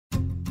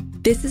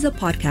This is a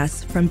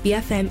podcast from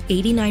BFM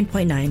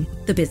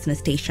 89.9, the business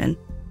station.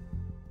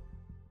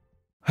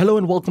 Hello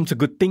and welcome to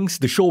Good Things,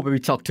 the show where we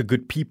talk to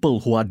good people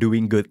who are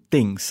doing good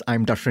things.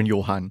 I'm Dashran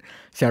Johan.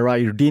 Sarah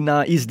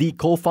Irdina is the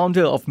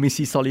co-founder of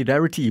Missy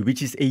Solidarity,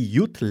 which is a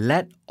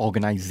youth-led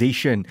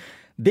organization.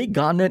 They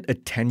garnered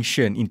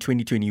attention in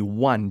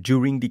 2021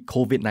 during the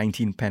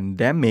COVID-19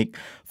 pandemic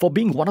for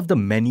being one of the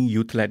many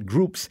youth-led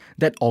groups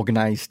that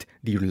organized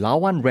the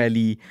Lawan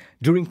rally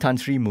during Tan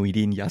Sri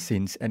Muhyiddin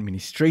Yassin's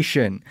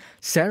administration.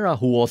 Sarah,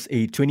 who was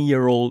a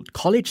 20-year-old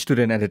college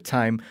student at the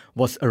time,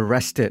 was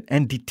arrested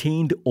and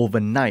detained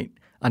overnight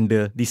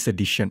under the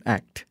Sedition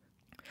Act.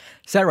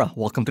 Sarah,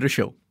 welcome to the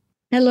show.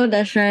 Hello,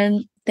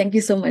 Dashran. Thank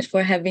you so much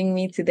for having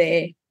me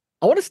today.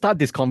 I want to start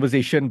this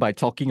conversation by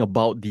talking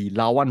about the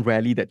Lawan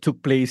rally that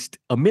took place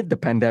amid the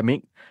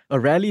pandemic, a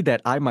rally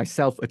that I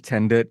myself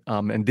attended,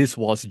 and this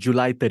was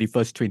July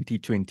 31st,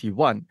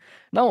 2021.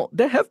 Now,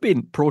 there have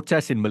been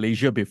protests in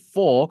Malaysia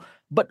before,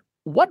 but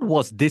what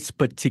was this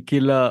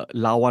particular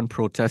Lawan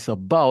protest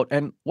about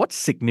and what's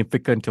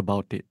significant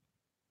about it?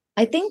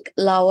 I think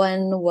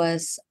Lawan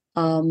was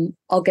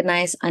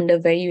organized under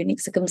very unique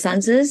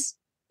circumstances.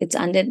 It's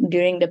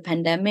during the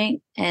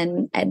pandemic,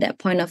 and at that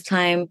point of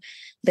time,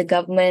 the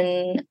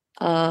government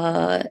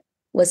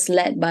was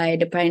led by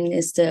the Prime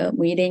Minister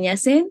Muhyiddin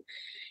Yassin,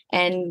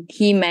 and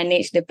he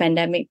managed the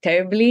pandemic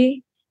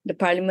terribly. The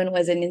parliament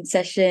wasn't in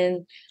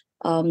session.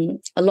 A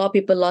lot of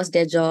people lost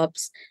their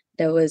jobs.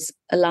 There was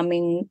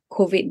alarming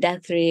COVID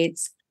death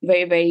rates,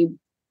 very, very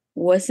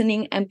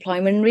worsening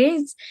employment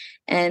rates,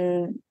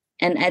 and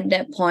at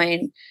that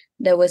point,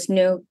 there was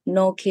no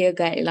clear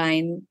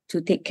guideline to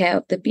take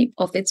care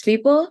of its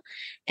people,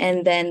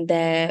 and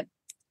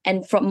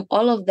from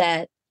all of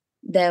that,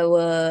 there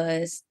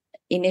was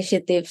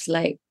initiatives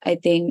like, I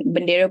think,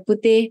 Bendera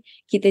Putih,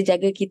 Kita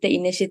Jaga Kita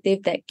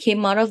initiative that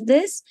came out of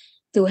this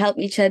to help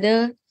each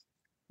other,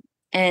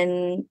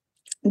 and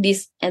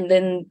this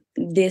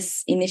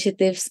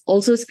initiatives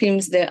also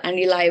screams the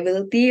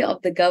unreliability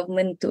of the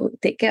government to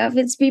take care of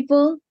its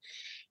people,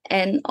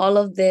 and all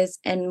of this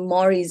and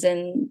more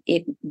reason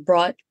it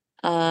brought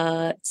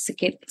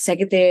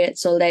Secretariat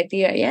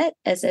Solidarity Rakyat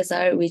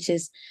 (SSR), which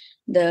is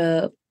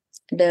the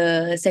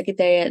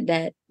secretariat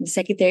that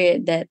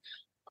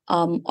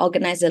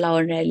organized the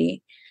Lawan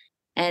rally.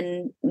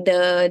 And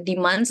the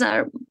demands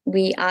are,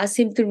 we asked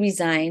him to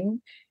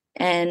resign,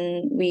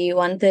 and we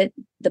wanted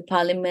the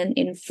parliament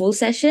in full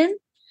session,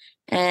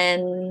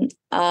 and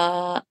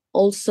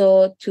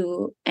also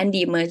to end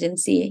the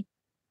emergency.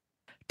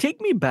 Take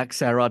me back,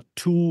 Sarah,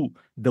 to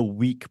the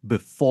week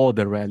before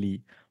the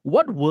rally.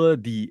 What were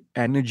the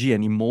energy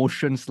and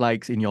emotions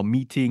like in your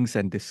meetings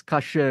and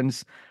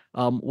discussions?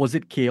 Was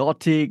it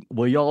chaotic?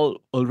 Were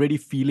y'all already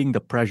feeling the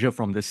pressure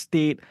from the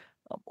state?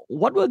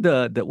 What was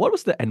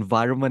the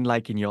environment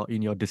like in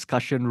your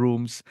discussion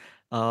rooms?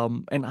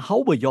 And how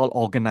were y'all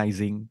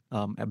organizing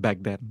back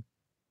then?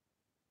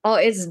 Oh,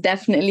 it's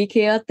definitely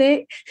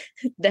chaotic.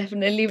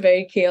 Definitely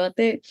very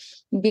chaotic,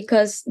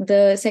 because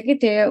the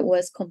secretariat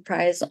was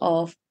comprised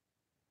of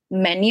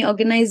many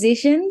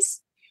organizations,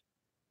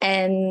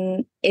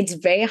 and it's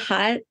very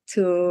hard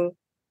to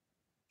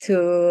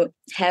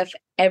have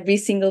every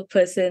single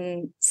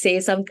person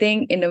say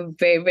something in a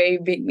very, very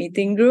big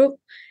meeting group.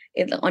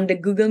 On the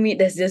Google Meet,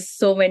 there's just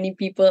so many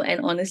people,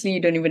 and honestly,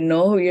 you don't even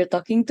know who you're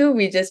talking to.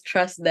 We just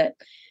trust that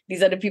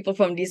these are the people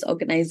from these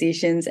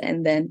organizations,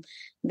 and then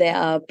there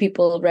are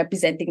people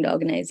representing the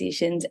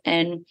organizations,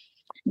 and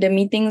the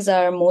meetings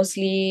are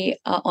mostly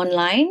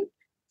online.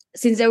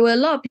 Since there were a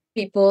lot of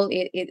people,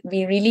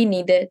 we really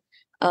needed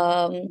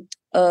jawatan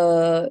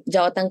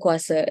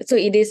kuasa. So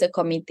it is a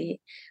committee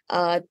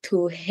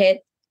to head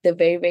the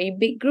very, very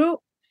big group.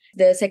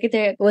 The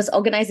secretariat was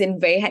organized in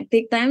very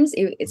hectic times.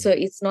 So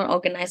it's not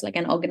organized like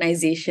an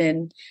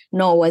organization,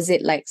 nor was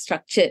it like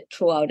structured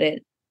throughout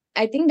it.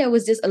 I think there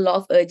was just a lot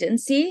of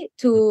urgency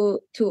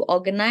to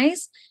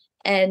organize,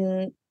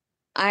 and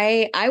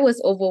I was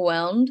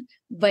overwhelmed,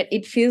 but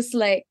it feels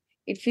like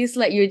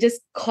you're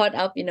just caught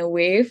up in a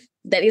wave.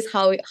 That is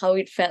how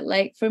it felt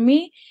like for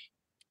me.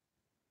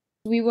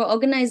 We were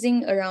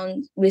organizing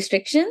around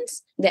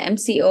restrictions, the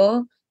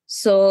MCO.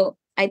 So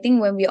I think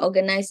when we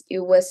organized, it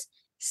was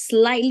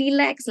slightly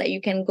lax, like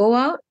you can go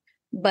out,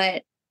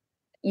 but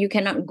you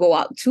cannot go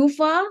out too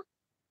far,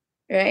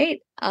 right?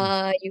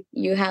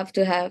 You have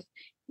to have,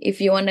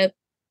 if you want to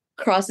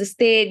cross the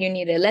state, you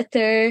need a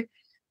letter,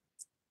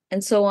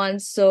 and so on.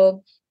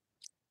 So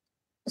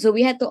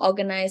we had to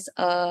organize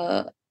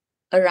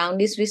around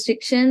these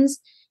restrictions,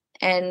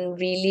 and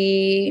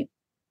really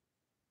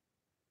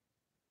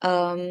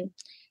and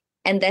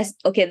that's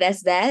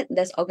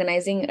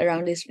organizing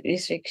around these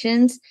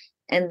restrictions.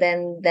 And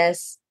then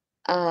there's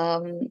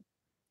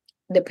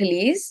the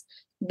police,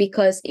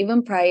 because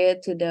even prior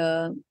to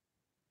the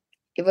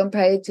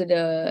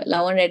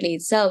Lawan rally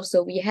itself,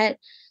 so we had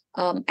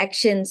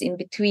actions in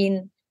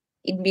between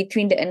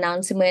the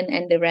announcement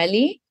and the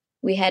rally.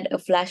 We had a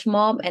flash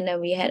mob, and then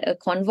we had a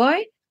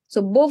convoy.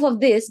 So both of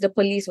this, the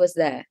police was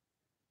there,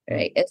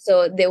 right? And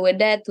so they were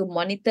there to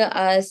monitor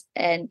us,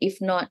 and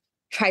if not,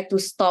 try to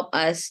stop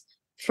us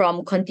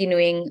from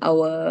continuing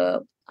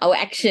our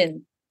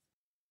action.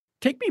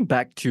 Take me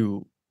back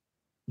to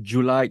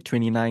July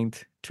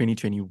 29th,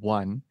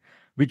 2021,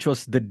 which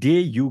was the day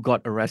you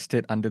got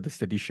arrested under the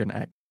Sedition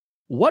Act.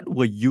 What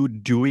were you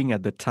doing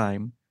at the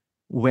time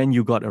when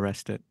you got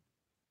arrested?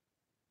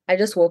 I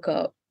just woke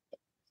up.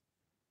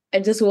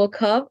 And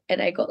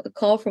I got a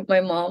call from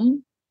my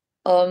mom.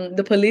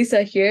 The police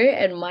are here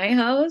at my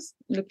house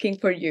looking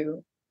for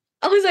you.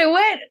 I was like,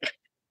 what?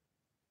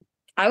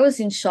 I was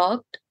in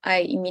shock.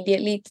 I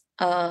immediately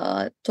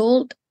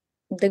told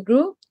the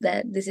group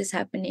that this is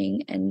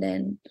happening, and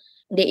then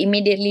they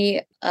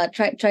immediately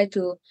tried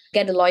to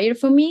get a lawyer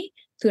for me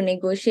to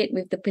negotiate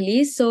with the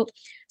police. So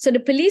the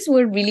police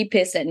were really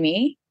pissed at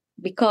me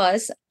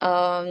because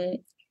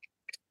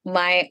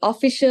my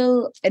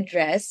official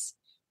address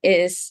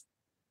is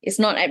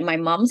not at my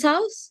mom's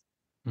house.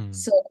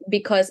 So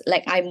because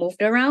like I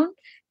moved around,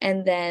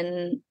 and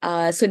then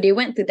so they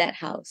went to that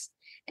house,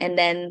 and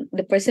then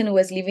the person who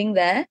was living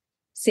there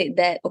said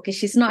that, okay,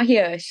 she's not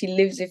here, she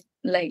lives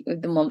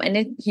with the mom. And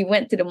then he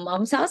went to the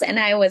mom's house, and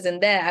I wasn't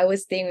there. I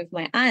was staying with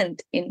my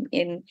aunt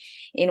in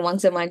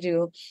Wangsa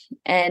Maju,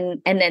 and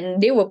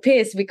then they were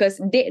pissed because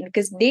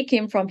they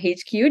came from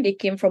HQ, they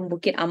came from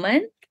Bukit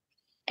Aman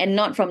and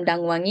not from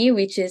Dangwangi,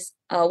 which is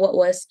what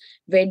was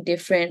very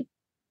different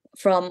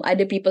from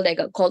other people that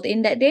got called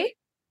in that day.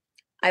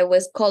 I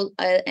was called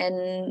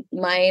and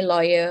my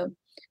lawyer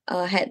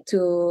had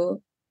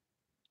to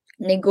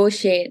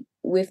negotiate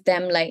with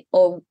them like,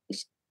 oh,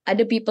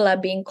 other people are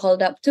being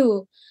called up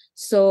too.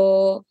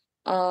 So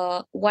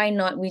why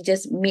not we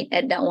just meet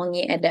at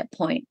Dangwangi at that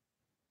point?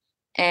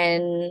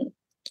 And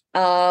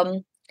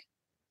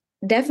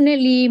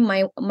definitely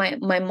my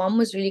mom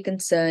was really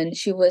concerned.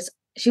 She was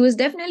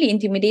definitely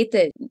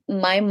intimidated.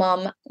 My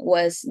mom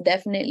was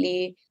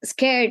definitely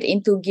scared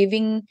into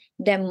giving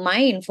them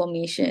my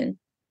information,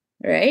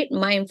 right?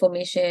 My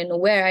information,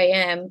 where I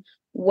am,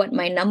 what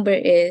my number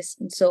is,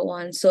 and so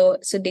on. So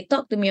they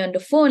talked to me on the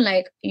phone,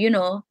 like,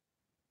 and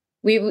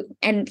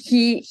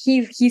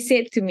he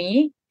said to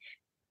me,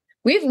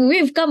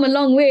 we've come a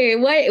long way.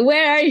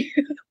 Where are you?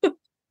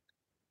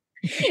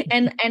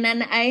 and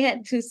then I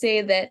had to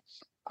say that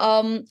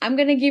I'm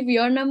gonna give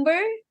your number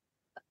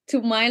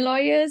to my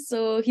lawyer,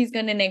 so he's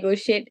gonna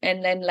negotiate.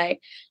 And then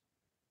like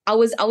I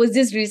was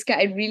just really scared.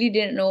 I really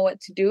didn't know what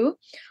to do.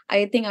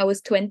 I think I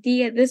was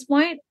 20 at this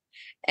point,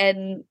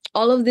 and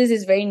all of this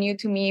is very new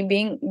to me.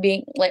 Being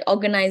like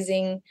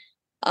organizing,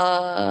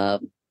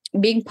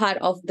 being part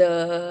of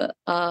the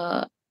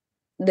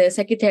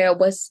secretariat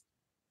was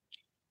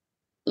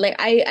like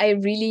I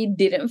really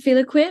didn't feel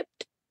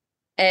equipped,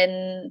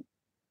 and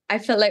I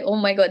felt like, oh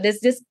my god, there's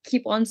just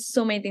keep on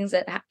so many things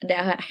that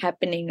are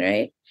happening,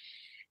 right?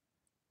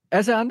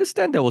 As I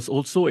understand, there was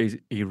also a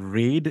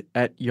raid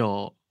at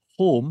your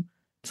home.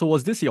 So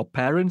was this your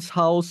parents'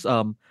 house?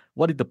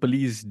 What did the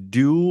police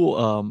do?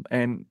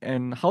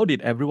 And how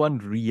did everyone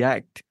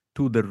react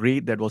to the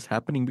raid that was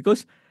happening?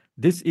 Because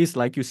this is,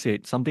 like you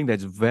said, something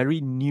that's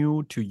very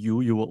new to you.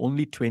 You were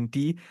only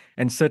 20,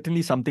 and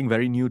certainly something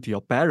very new to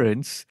your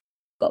parents.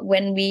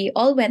 When we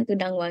all went to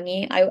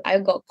Dangwangi, I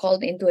got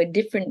called into a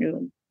different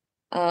room,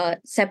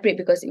 separate,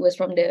 because it was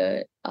from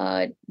the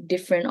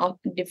different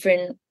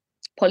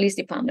police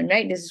department,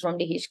 right? This is from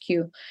the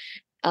HQ.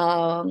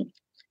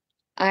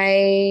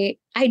 I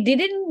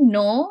didn't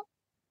know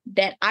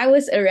that I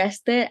was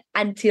arrested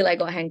until I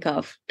got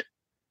handcuffed.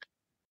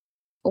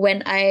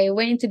 When I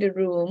went into the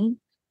room,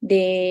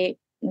 they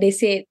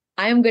said,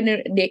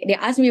 they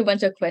asked me a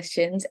bunch of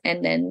questions,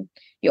 and then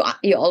you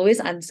always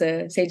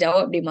answer, saya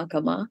jawab di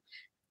mahkamah.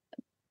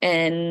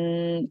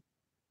 And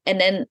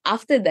then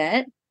after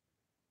that,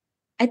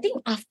 I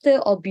think after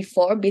or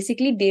before,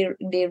 basically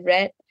they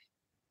read,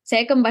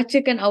 saya akan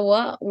bacakan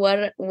awak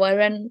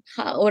waran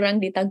hak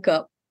orang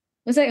ditangkap.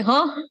 I was like,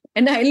 huh?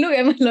 And I look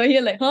at my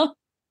lawyer like, huh?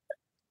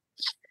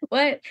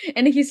 What?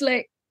 And he's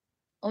like,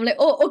 I'm like,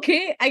 oh,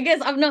 okay. I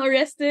guess I'm not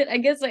arrested. I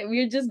guess like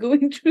we're just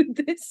going through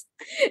this.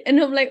 And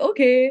I'm like,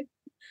 okay.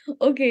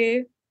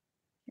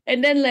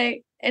 And then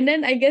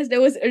I guess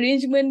there was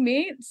arrangement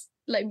made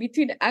like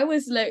between. I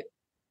was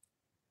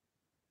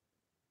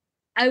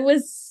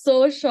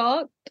so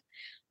shocked.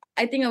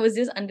 I think I was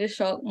just under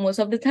shock most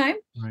of the time.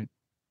 Right.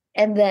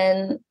 And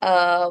then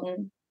I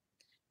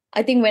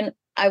think when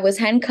I was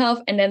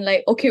handcuffed, and then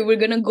like, okay, we're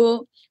gonna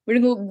go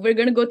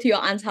to your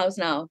aunt's house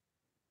now.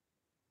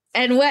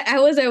 And what I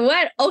was like,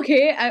 what?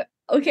 Okay,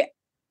 okay,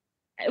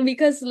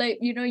 because like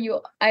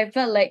I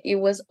felt like it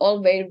was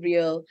all very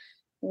real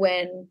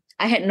when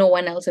I had no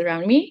one else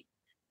around me.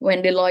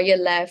 When the lawyer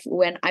left,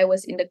 when I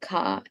was in the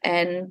car,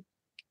 and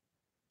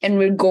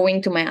we're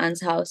going to my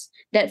aunt's house,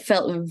 that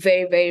felt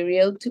very, very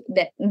real.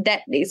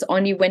 That is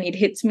only when it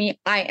hits me,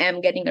 I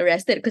am getting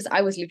arrested, because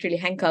I was literally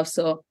handcuffed.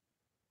 So,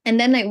 and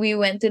then like we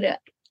went to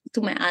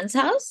my aunt's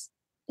house.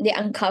 They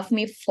uncuffed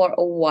me for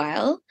a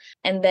while,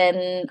 and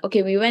then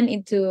we went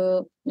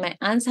into my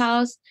aunt's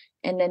house,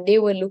 and then they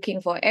were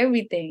looking for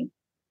everything.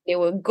 They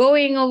were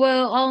going over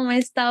all my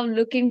stuff, they're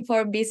looking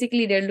for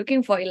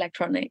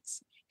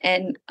electronics.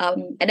 And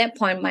at that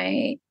point,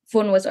 my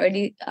phone was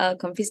already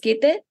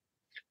confiscated.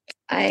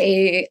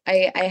 I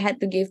had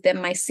to give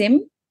them my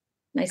SIM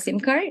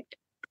card,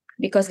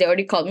 because they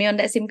already called me on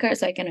that SIM card,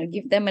 so I cannot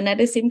give them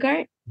another SIM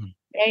card,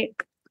 right?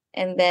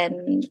 And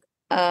then,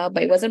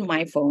 but it wasn't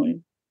my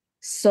phone.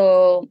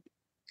 So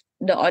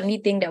the only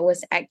thing that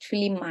was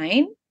actually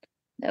mine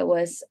that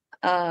was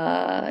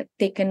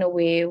taken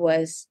away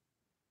was,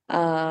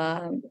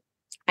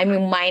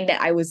 mine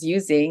that I was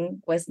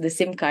using was the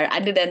SIM card.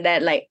 Other than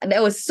that, like,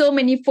 there was so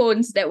many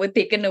phones that were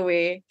taken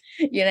away,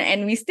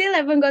 and we still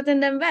haven't gotten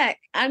them back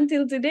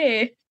until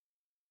today.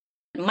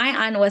 My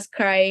aunt was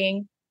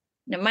crying.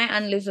 My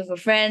aunt lives with a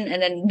friend,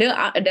 and then the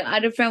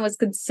other friend was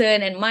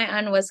concerned, and my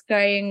aunt was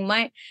crying.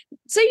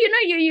 So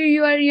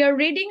you're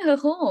raiding her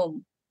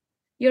home.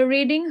 You're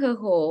raiding her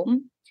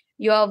home.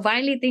 You are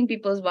violating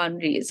people's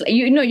boundaries. Like,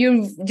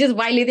 you're just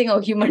violating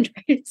our human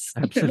rights.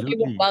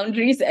 Absolutely.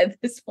 Boundaries at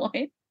this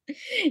point.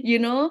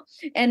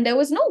 And there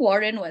was no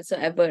warrant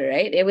whatsoever,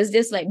 right? It was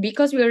just like,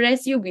 because we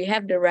arrest you, we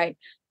have the right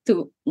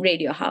to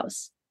raid your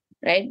house,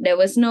 right? There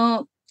was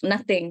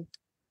nothing,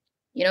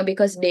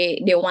 because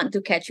they want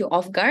to catch you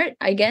off guard,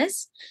 I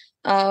guess.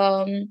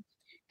 And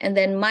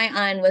then my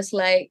aunt was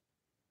like,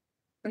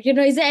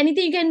 is there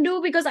anything you can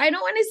do? Because I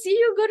don't want to see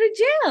you go to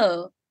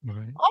jail.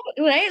 Right.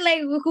 Right?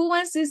 Like, who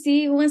wants to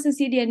see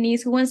their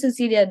niece, who wants to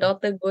see their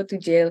daughter go to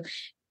jail?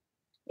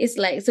 It's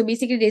like, so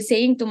basically they're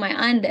saying to my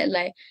aunt that,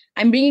 like,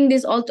 I'm bringing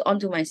this all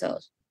onto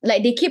myself.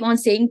 Like, they keep on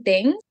saying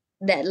things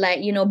that,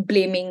 like,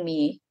 blaming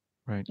me.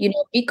 Right.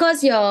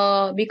 Because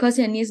your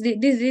niece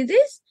did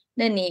this,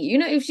 then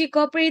if she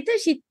cooperated,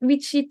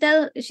 she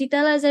tell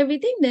us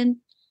everything, then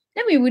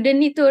we wouldn't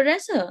need to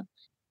arrest her,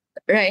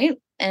 right?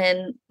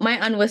 And my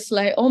aunt was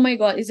like, oh my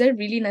God, is there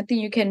really nothing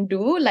you can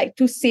do, like,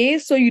 to say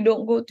so you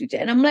don't go to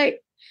jail? And I'm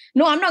like,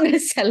 no, I'm not gonna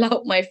sell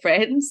out my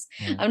friends.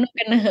 I'm not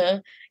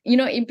gonna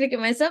implicate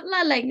myself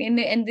lah, like,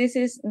 and this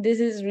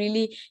is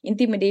really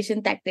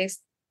intimidation tactics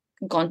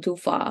gone too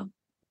far.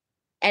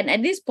 And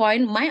at this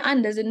point, my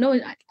aunt doesn't know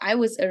I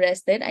was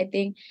arrested. I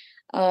think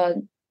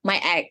my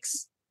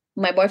ex,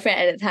 my boyfriend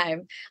at the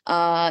time,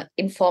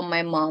 informed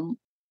my mom.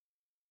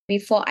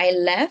 Before I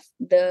left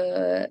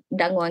the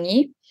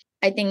Dangwangi,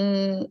 I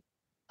think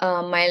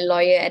my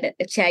lawyer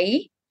at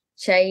Chai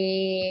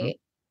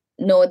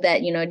know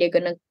that, they're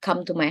gonna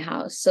come to my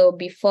house. So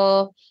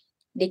before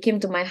they came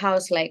to my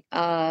house, my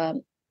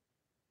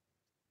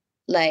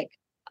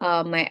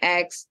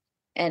ex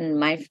and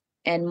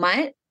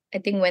Matt, I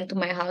think, went to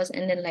my house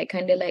and then, like,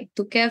 kind of like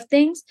took care of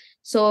things.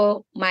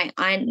 So my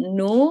aunt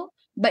knew,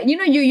 but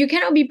you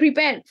cannot be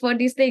prepared for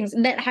these things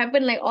that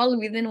happen, like, all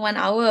within 1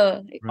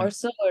 hour or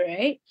so,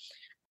 right?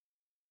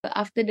 But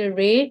after the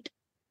raid,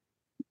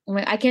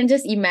 I can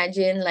just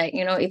imagine, like,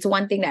 it's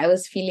one thing that I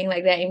was feeling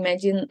like that.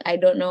 Imagine, I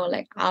don't know,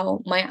 like,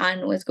 how my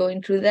aunt was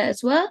going through that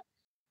as well.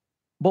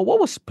 But what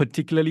was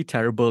particularly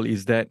terrible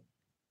is that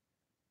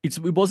it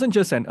wasn't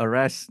just an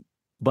arrest,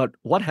 but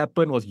what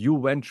happened was you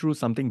went through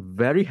something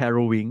very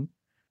harrowing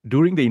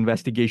during the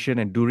investigation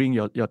and during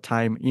your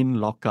time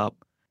in lockup.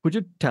 Could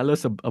you tell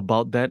us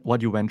about that,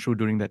 what you went through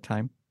during that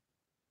time?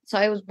 So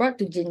I was brought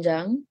to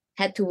Jinjang,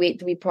 had to wait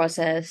to be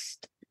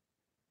processed.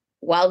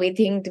 While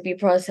waiting to be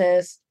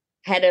processed,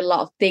 had a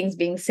lot of things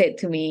being said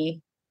to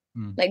me.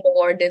 Like, the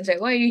wardens,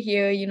 like, why are you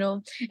here,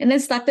 and then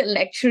started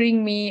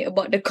lecturing me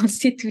about the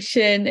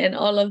constitution and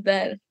all of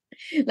that.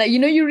 Like,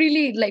 you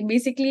really, like,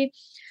 basically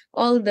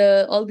all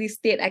these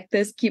state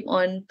actors keep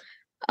on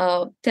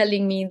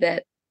telling me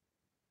that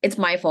it's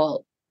my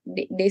fault.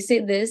 They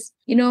said this,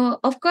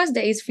 of course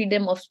there is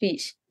freedom of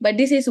speech, but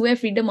this is where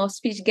freedom of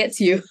speech gets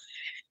you.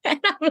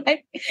 And I'm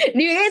like,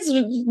 do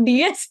you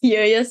guys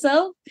hear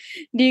yourself?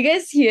 You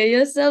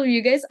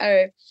guys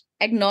are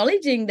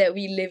acknowledging that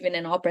we live in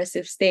an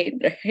oppressive state,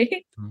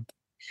 right?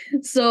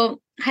 So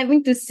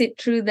having to sit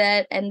through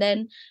that, and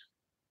then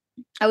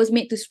I was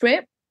made to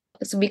strip.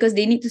 So because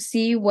they need to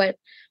see what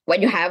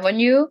you have on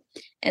you,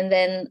 and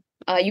then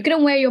you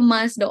couldn't wear your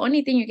mask. The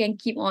only thing you can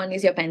keep on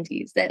is your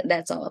panties.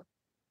 That's all.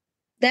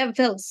 That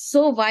felt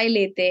so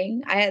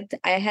violating. I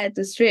had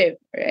to strip,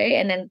 right?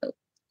 And then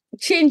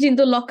change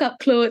into lockup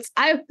clothes.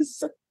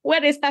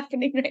 What is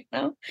happening right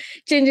now?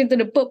 Change into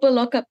the purple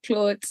lockup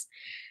clothes.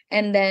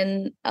 And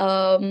then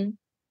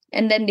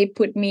they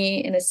put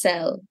me in a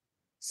cell.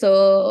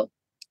 So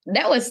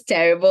that was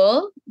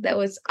terrible.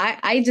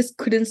 I just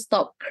couldn't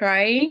stop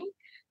crying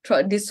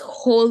throughout this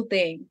whole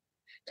thing.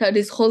 I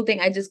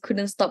just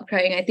couldn't stop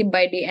crying. I think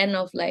by the end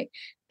of, like,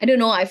 I don't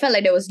know, I felt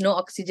like there was no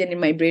oxygen in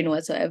my brain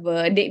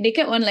whatsoever. They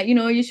kept on, like,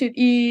 you should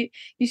eat,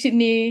 you should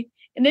knee.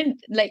 And then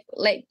like,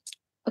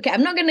 okay,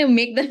 I'm not gonna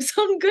make them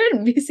sound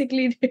good.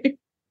 Basically,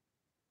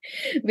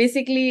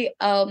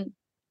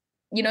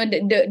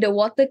 the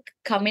water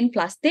come in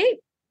plastic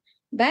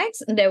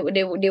bags.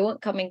 They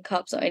won't come in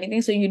cups or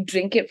anything. So you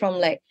drink it from,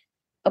 like,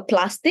 a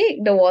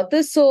plastic, the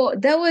water. So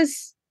that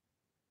was,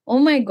 oh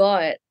my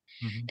God.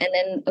 And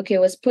then, okay,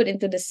 was put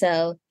into the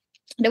cell.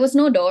 There was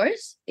no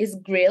doors, it's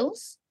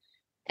grills.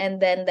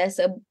 And then there's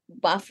a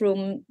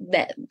bathroom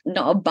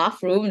not a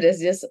bathroom, there's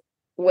just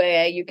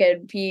where you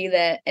can pee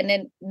there. And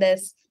then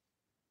it's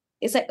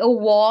like a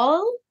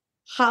wall,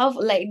 half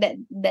like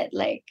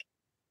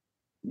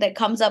that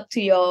comes up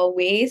to your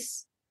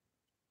waist.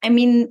 I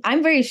mean,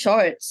 I'm very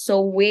short,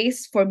 so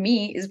waist for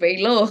me is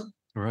very low.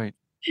 Right.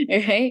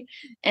 Right.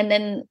 And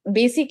then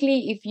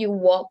basically if you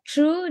walk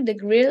through the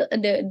grill,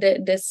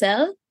 the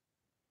cell,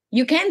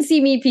 you can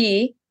see me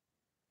pee.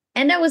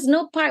 And there was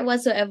no part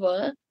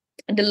whatsoever,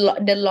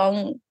 the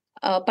long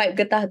pipe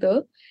getah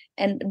tu.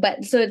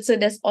 But so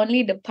there's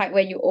only the part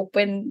where you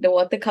open, the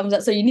water comes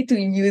out, so you need to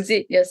use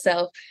it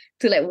yourself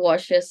to like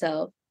wash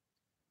yourself.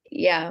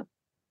 Yeah.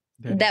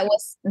 That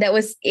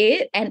was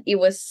it, and it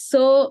was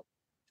so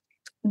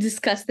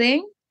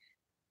disgusting.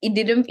 It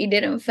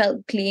didn't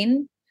felt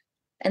clean.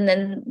 And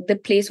then the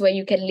place where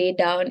you can lay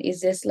down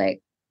is just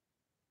like,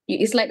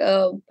 it's like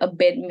a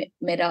bed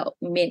made out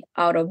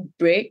of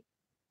brick,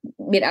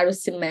 made out of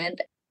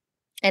cement,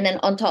 and then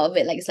on top of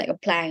it, like it's like a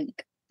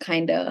plank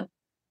kind of.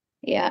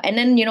 Yeah. And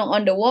then,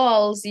 on the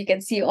walls you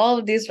can see all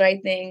of these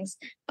writings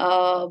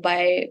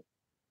by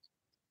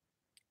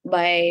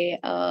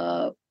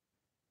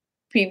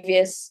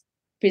previous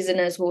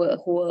prisoners who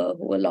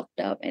were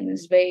locked up, and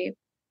it's very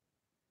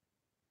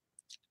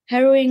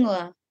harrowing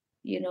lah,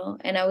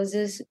 and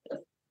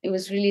it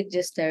was really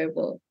just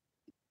terrible.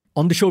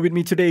 On the show with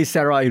me today is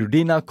Sarah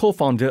Irdina,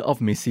 co-founder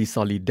of Missy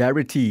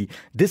Solidarity.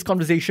 This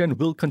conversation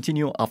will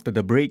continue after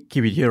the break.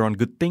 Keep it here on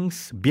Good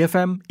Things,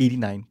 BFM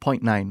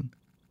 89.9.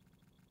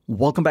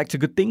 Welcome back to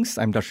Good Things.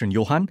 I'm Darshan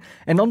Johan.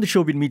 And on the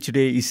show with me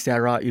today is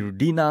Sarah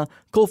Irdina,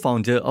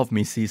 co-founder of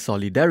Missy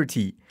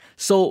Solidarity.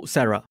 So,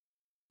 Sarah,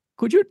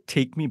 could you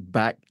take me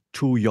back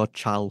to your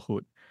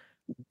childhood?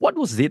 What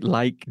was it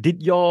like?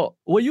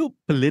 Were you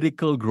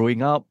political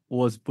growing up?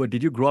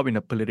 Did you grow up in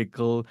a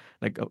political,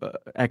 like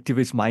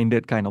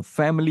activist-minded kind of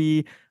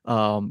family?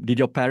 Did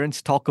your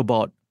parents talk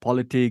about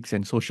politics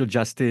and social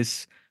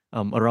justice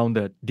around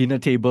the dinner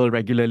table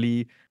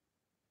regularly?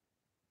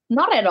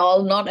 Not at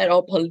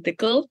all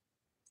political.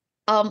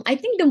 I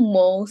think the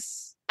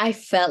most I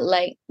felt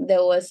like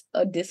there was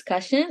a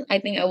discussion. I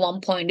think at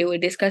one point they were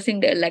discussing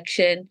the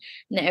election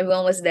and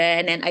everyone was there,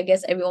 and then I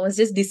guess everyone was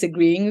just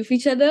disagreeing with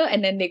each other,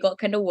 and then they got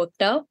kind of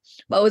worked out,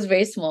 but it was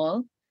very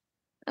small.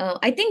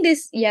 I think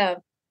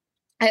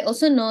I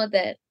also know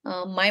that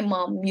my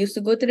mom used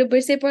to go to the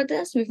birthday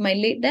protest with my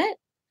late dad.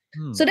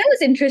 So that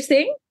was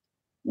interesting.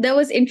 That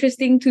was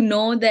interesting to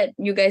know that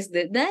you guys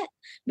did that,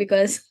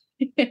 because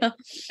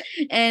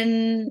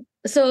and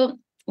so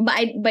but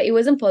it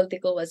wasn't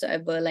political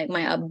whatsoever. Like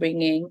my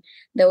upbringing,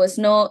 there was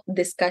no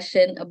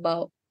discussion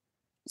about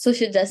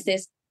social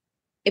justice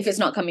if it's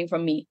not coming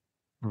from me.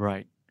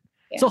 Right.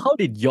 Yeah. So how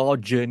did your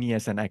journey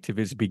as an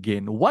activist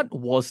begin? What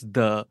was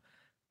the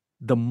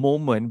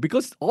moment?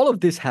 Because all of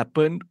this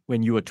happened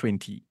when you were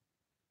 20.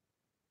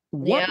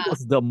 What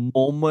was the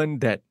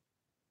moment that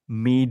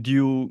made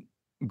you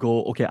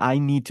go, okay, I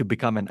need to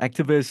become an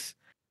activist?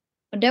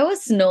 There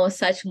was no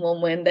such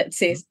moment that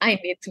says I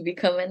need to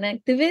become an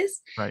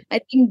activist. Right. I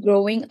think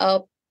growing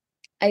up,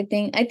 I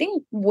think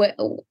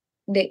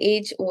the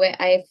age where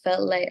I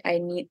felt like I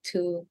need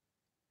to,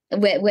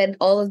 when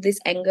all of this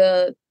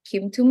anger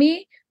came to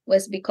me,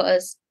 was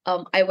because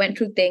I went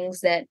through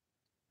things that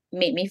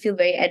made me feel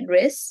very at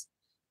risk,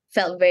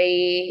 felt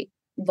very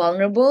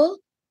vulnerable,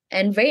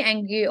 and very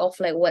angry of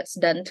like what's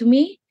done to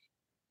me.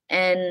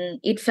 And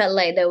it felt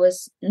like there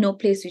was no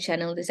place to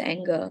channel this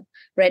anger,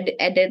 right?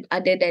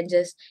 Other than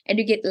just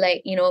educate,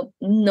 like,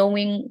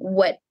 knowing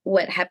what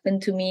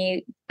happened to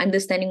me,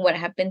 understanding what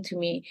happened to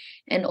me.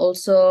 And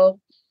also,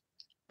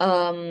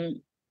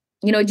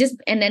 just,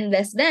 and then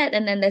there's that,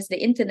 and then there's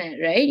the internet,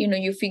 right?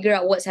 You figure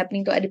out what's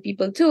happening to other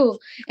people too.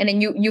 And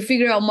then you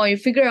figure out more,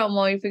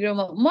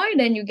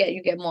 then you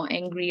get more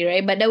angry,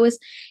 right? But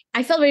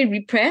I felt very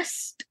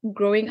repressed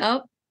growing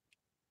up.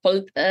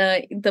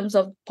 In terms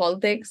of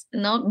politics,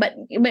 but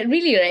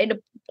really, right?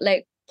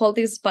 Like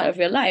politics is part of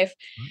your life,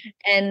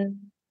 and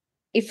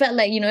it felt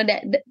like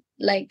that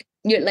like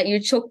you're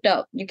choked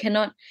up. You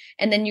cannot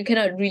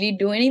really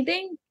do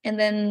anything. And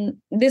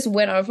then this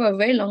went on for a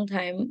very long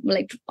time,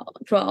 like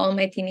throughout all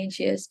my teenage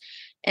years.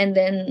 And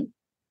then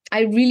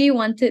I really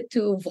wanted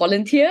to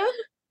volunteer,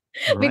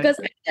 because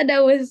I thought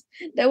that was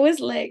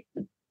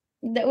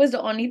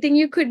the only thing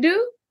you could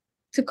do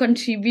to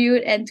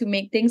contribute and to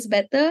make things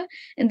better.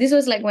 And this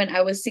was like when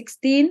I was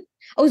 16.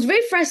 I was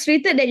very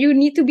frustrated that you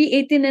need to be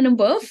 18 and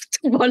above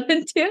to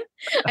volunteer.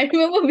 I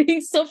remember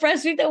being so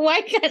frustrated.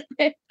 Why can't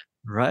I?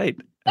 Right.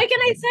 Why can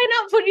I sign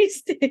up for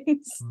these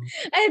things?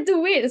 I had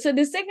to wait. So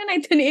the second I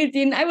turned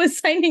 18, I was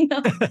signing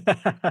up. Like,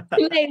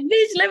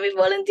 bitch, let me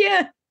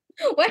volunteer.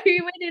 Why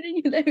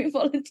didn't you let me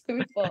volunteer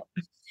before?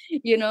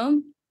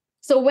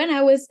 So when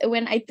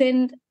I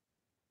turned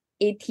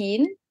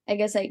 18, I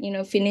guess I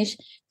finish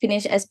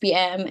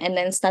SPM and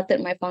then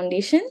started my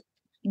foundation.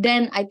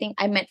 Then I think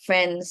I met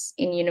friends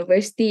in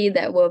university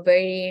that were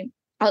very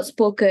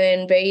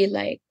outspoken, very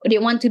like they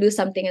want to do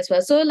something as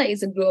well. So like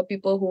it's a group of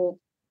people who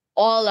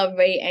all are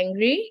very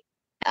angry.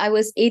 I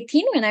was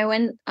 18 when I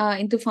went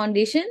into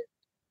foundation.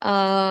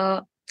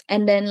 And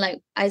then like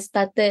I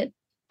started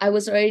I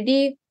was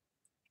already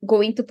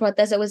going to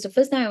protest. That was the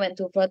first time I went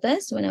to a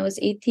protest when I was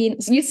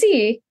 18. So you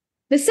see,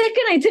 the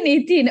second I turned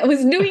 18, I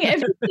was doing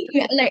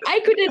everything. Like, I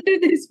couldn't do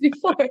this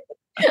before.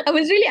 I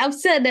was really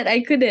upset that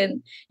I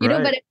couldn't,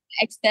 Right. but the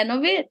extent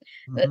of it,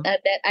 Mhm.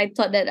 that I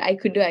thought that I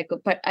could do. I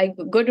could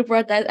go to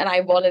protest and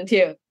I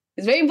volunteer.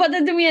 It's very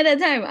important to me at that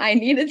time. I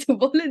needed to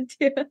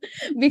volunteer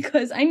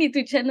because I need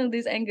to channel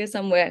this anger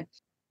somewhere.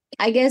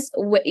 I guess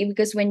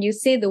because when you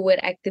say the word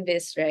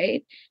activist,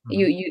 right,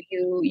 Mhm.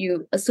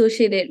 you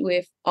associate it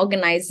with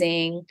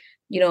organizing,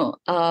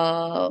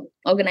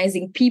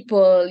 organizing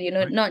people,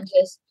 Right.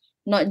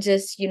 not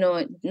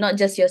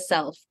just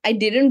yourself. I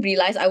didn't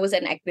realize I was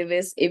an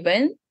activist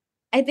even.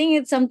 I think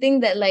it's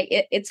something that like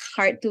it's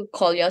hard to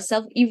call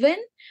yourself even,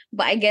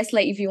 but I guess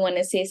like if you want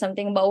to say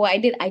something about what I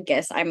did, I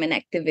guess I'm an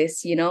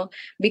activist,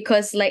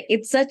 because like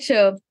it's such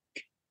a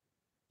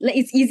like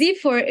it's easy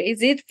for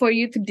is it for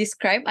you to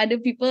describe other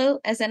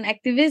people as an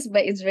activist,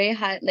 but it's very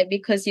hard like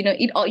because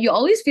you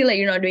always feel like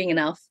you're not doing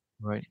enough.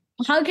 Right.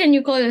 How can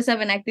you call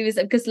yourself an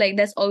activist? Because like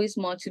there's always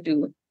more to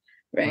do,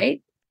 Right.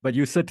 right? But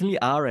you certainly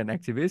are an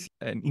activist,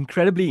 an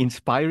incredibly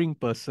inspiring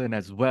person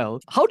as well.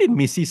 How did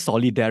Missy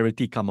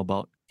Solidarity come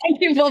about?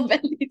 Thank you for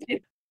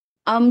validating.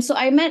 So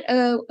I met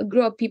a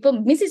group of people.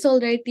 Mrs.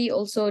 Solidarity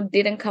also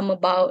didn't come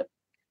about.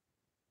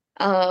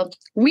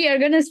 We are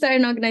gonna start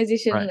an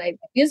organization Right. like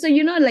that. Yeah, so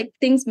like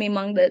things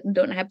memang that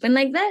don't happen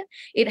like that.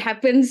 It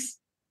happens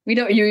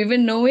without you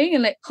even knowing,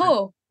 and like,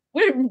 oh,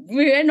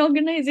 we're an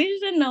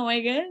organization now,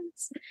 I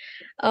guess.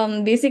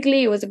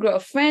 Basically it was a group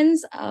of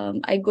friends.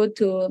 I go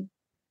to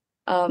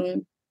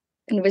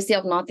University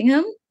of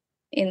Nottingham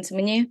in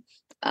Semenye.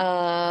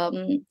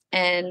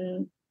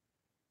 And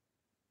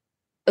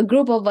a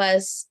group of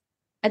us,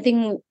 I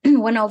think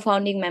one of our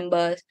founding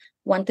members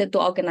wanted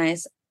to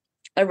organize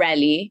a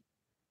rally,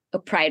 a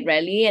pride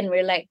rally, and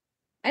we're like,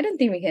 I don't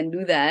think we can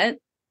do that.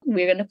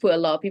 We're gonna put a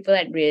lot of people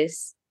at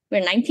risk.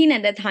 We're 19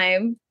 at that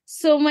time.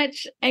 So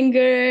much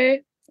anger,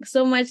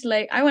 so much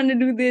like I want to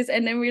do this,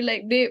 and then we're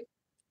like, babe,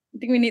 I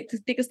think we need to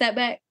take a step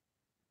back.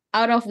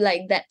 Out of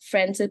like that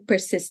friend's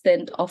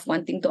persistent of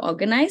wanting to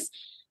organize,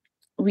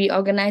 we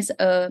organized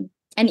an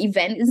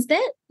event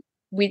instead,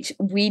 which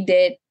we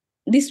did.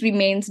 This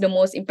remains the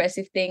most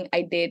impressive thing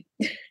I did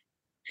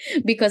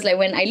because like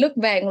when I look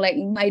back, like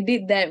I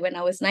did that when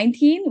I was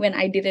 19, when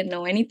I didn't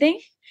know anything.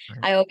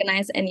 Right. I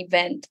organized an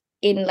event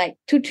in like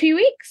 2-3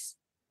 weeks.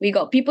 We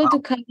got people to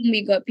come,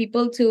 we got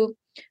people to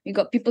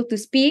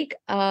speak.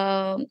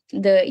 The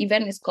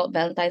event is called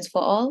Valentine's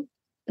for All.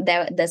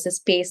 There's a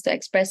space to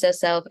express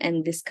yourself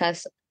and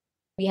discuss.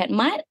 We had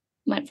Matt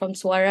from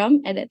Swaram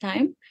at that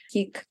time.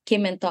 He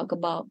came and talked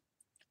about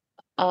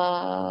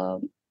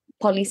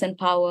police and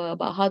power,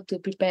 about how to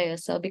prepare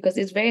yourself, because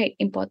it's very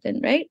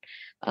important, right?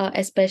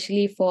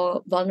 Especially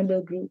for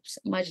vulnerable groups,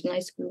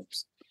 marginalized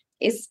groups.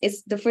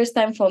 It's the first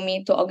time for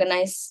me to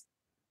organize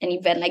an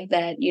event like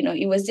that.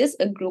 It was just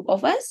a group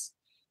of us.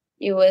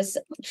 It was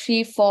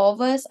 3-4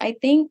 of us, I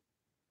think,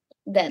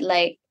 that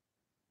like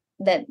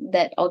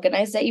that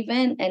organized the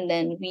event, and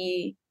then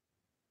we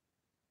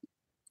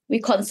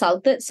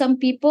consulted some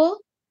people,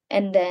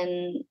 and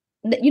then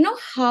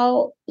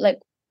how like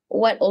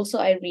what also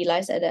I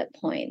realized at that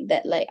point,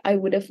 that like I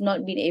would have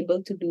not been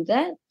able to do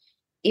that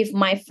if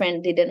my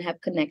friend didn't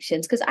have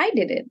connections, because I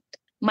didn't.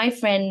 My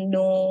friend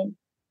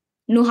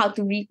knew how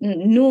to read,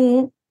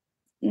 knew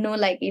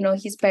like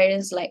his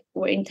parents like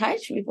were in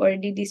touch with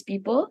already these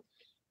people,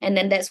 and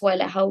then that's why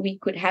like how we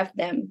could have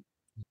them.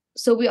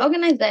 So we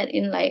organized that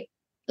in like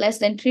less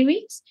than 3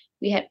 weeks.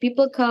 We had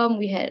people come,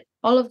 we had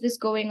all of this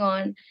going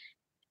on,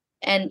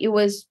 and it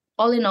was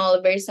all in all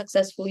a very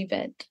successful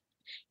event.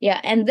 Yeah,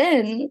 and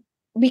then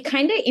we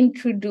kind of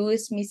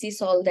introduced Missy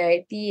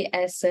Solidarity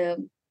as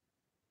an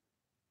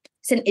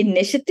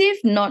initiative,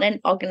 not an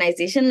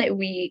organization. Like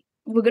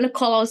we're gonna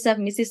call ourselves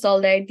Missy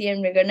Solidarity,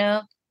 and we're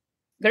gonna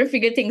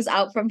figure things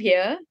out from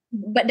here.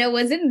 But there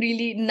wasn't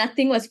really,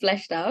 nothing was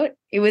fleshed out.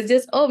 It was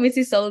just, oh,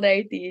 Missy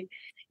Solidarity,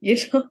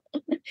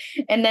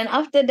 And then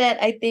after that,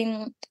 I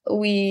think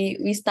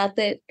we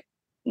started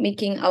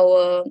making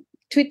our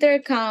Twitter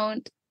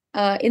account,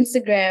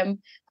 Instagram.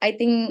 I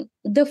think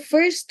the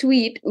first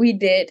tweet we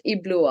did,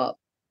 it blew up.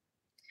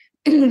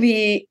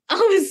 I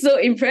was so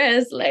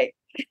impressed. Like,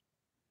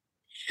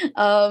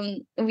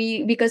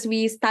 because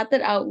we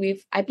started out with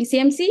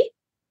IPCMC,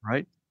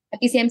 Right.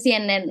 IPCMC,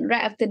 and then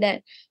right after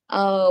that,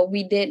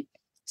 we did.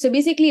 So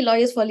basically,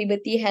 Lawyers for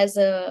Liberty has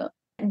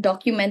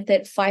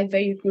documented 5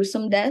 very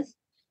gruesome deaths,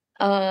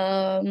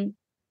 by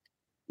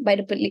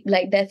the police,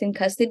 like death in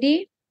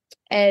custody.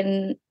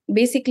 And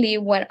basically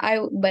what I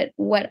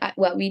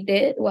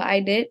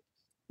did,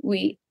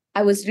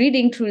 I was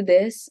reading through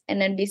this,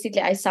 and then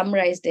basically I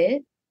summarized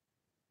it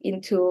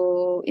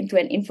into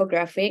an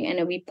infographic, and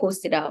then we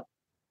posted up,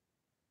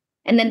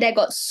 and then that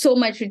got so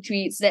much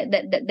retweets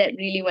that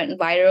really went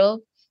viral.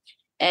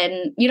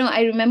 And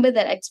I remember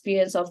that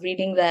experience of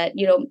reading that,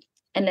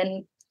 and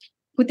then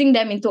putting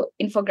them into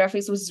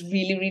infographics was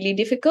really, really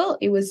difficult.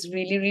 It was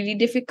really, really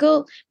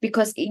difficult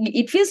because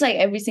it feels like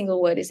every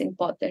single word is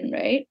important,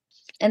 right?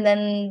 And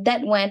then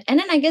that went, and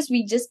then I guess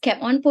we just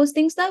kept on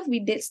posting stuff. We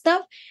did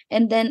stuff.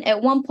 And then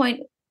at one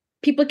point,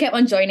 people kept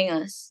on joining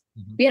us.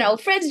 Mhm. We had our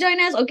friends join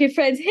us. Okay,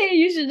 friends, hey,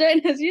 you should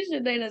join us. You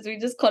should join us. We're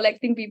just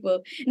collecting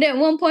people. And then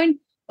at one point,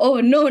 oh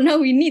no, now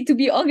we need to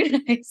be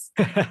organized.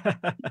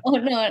 Oh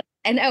no.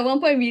 And at one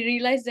point we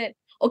realized that,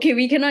 okay,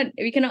 we cannot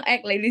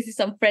act like this is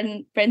some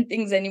friend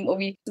things anymore.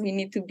 We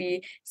need to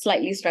be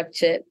slightly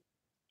structured.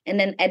 And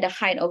then at the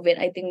height of it,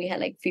 I think we had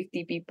like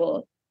 50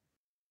 people.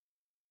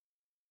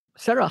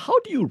 Sarah, how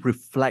do you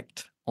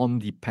reflect on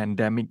the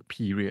pandemic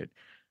period?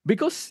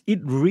 Because it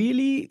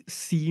really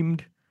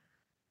seemed,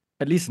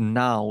 at least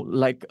now,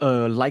 like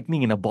a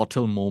lightning in a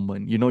bottle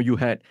moment. You know, you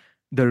had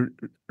the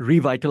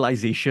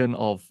revitalization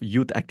of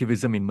youth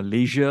activism in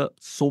Malaysia.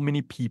 So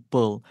many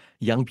people,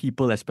 young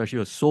people especially,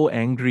 were so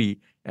angry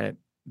at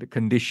the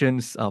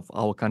conditions of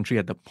our country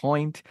at the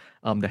point,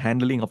 the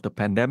handling of the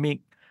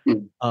pandemic.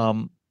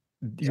 Um,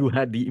 you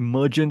had the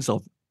emergence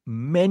of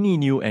many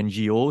new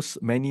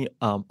NGOs, many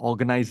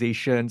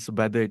organizations,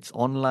 whether it's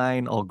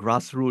online or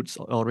grassroots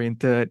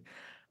oriented.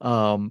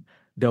 Um,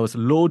 there was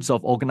loads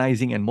of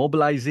organizing and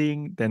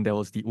mobilizing. Then there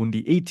was the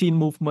Undi 18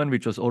 movement,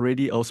 which was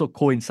already also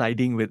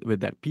coinciding with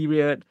that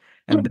period.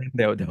 And then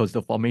there was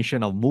the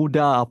formation of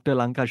Muda after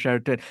Langkah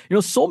Sheraton. You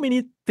know, so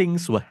many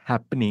things were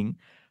happening.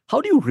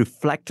 How do you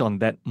reflect on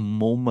that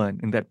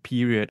moment in that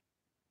period?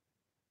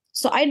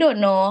 So I don't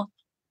know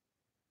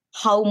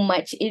how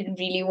much it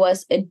really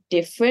was a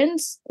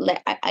difference.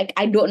 Like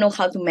I don't know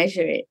how to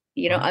measure it.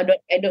 You know, I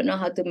don't know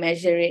how to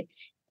measure it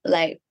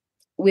like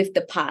with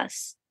the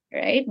past,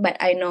 right? But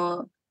I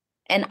know,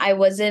 and that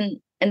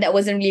wasn't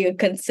really a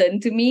concern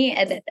to me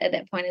at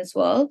that point as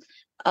well.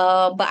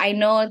 But I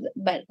know,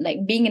 but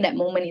like being in that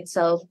moment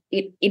itself,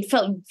 it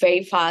felt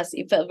very fast.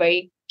 It felt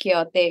very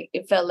chaotic.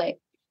 It felt like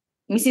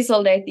Missy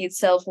Solidarity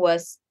itself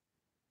was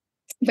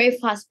very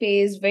fast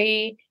paced,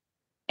 very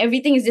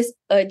everything is just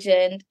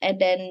urgent. And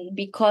then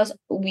because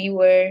we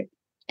were,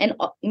 and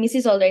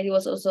Mrs. Solidarity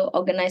was also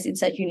organized in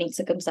such unique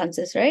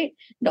circumstances, right?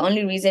 The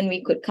only reason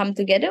we could come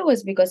together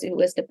was because it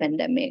was the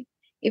pandemic.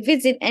 If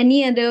it's in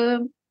any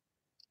other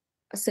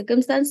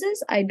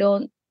circumstances, I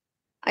don't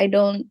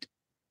think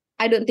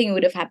it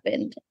would have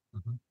happened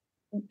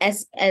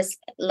as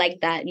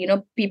like that. You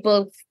know,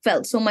 people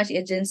felt so much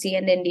urgency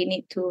and then they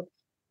need to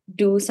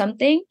do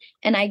something.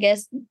 And I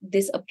guess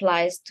this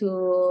applies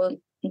to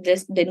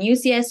the new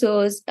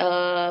CSOs,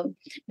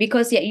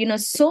 because you know,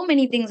 so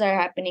many things are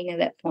happening at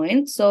that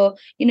point. So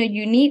you know,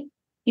 you need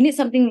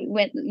something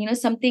when you know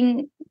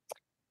something.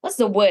 What's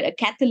the word? A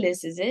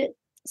catalyst, is it?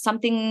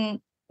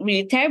 Something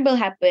really terrible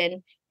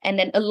happened, and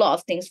then a lot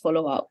of things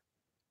follow up,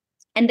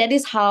 and that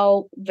is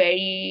how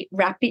very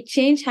rapid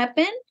change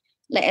happened.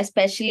 Like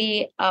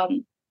especially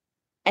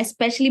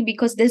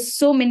because there's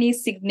so many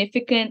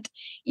significant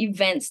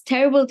events,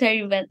 terrible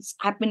events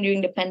happened during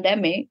the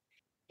pandemic.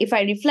 If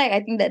I reflect,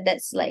 I think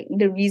that's like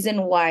the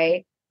reason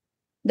why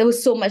there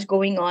was so much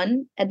going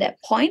on at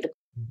that point. It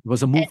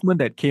was a movement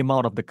that came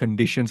out of the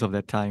conditions of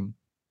that time.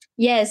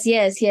 Yes.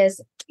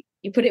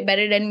 You put it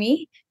better than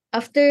me.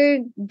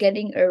 After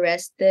getting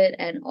arrested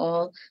and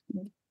all,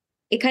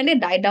 it kind of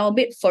died down a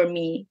bit for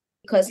me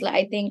because like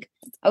I think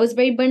I was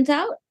very burnt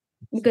out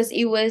because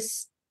it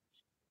was,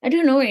 I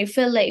don't know, it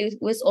felt like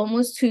it was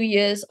almost 2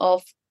 years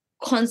of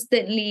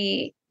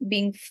constantly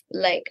being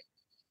like,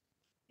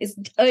 it's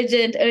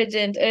urgent.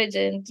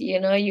 You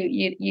know,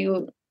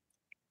 you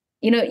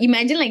know,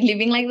 imagine like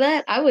living like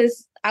that. I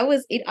was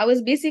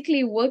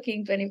basically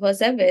working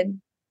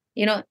 24/7,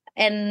 you know,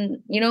 and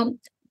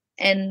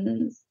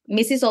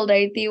Mrs.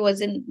 Solidarity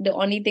wasn't the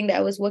only thing that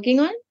I was working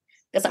on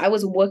because I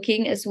was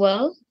working as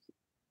well.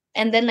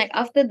 And then like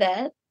after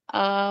that,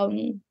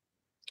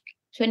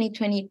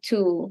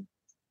 2022,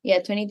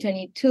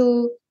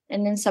 2022,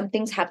 and then some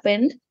things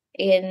happened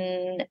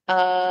in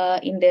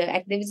the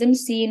activism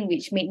scene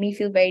which made me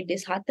feel very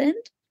disheartened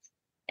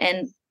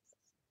and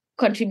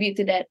contribute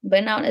to that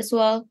burnout as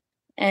well.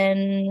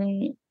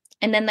 And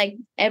then like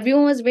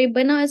everyone was very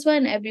burnout as well,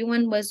 and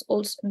everyone was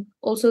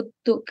also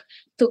took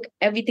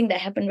everything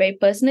that happened very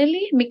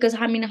personally, because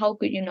I mean, how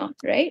could you not,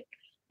 right?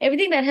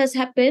 Everything that has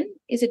happened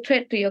is a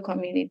threat to your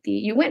community.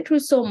 You went through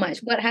so much.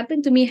 What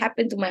happened to me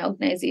happened to my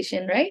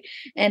organization, right?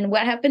 And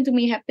what happened to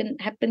me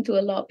happened to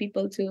a lot of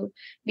people too.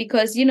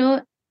 Because, you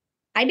know,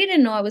 I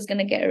didn't know I was going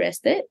to get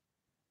arrested.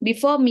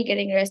 Before me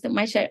getting arrested,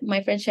 my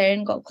friend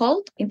Sharon got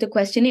called into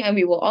questioning and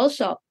we were all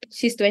shocked.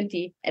 She's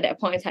 20 at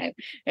that point in time,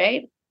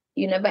 right?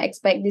 You never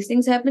expect these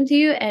things to happen to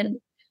you. And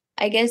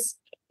I guess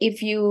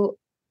if you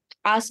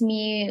ask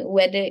me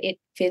whether it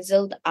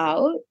fizzled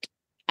out,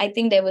 I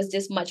think there was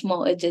just much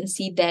more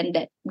urgency than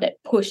that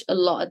pushed a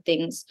lot of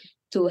things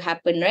to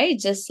happen, right?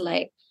 Just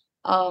like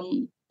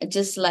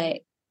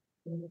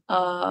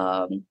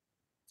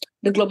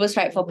the global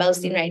strike for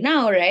Palestine right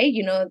now, right?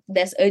 You know,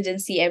 there's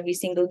urgency every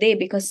single day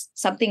because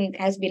something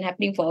has been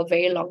happening for a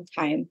very long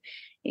time.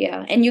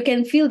 Yeah. And you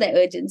can feel that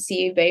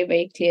urgency very,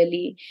 very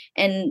clearly.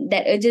 And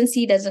that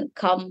urgency doesn't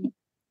come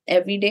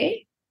every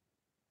day.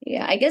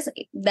 Yeah, I guess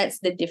that's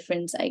the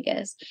difference, I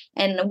guess.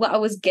 And what I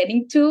was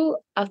getting to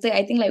after,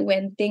 I think like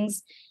when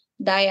things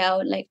die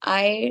out, like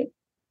I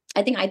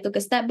think I took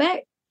a step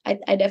back. I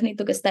definitely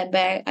took a step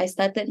back. I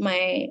started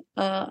my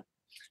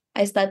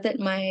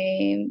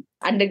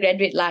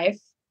undergraduate life.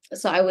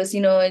 So I was,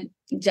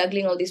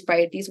 juggling all these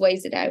priorities. What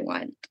is it I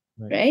want?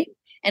 Right.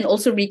 And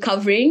also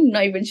recovering,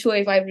 not even sure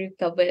if I've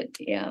recovered.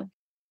 Yeah.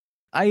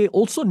 I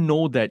also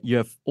know that you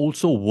have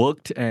also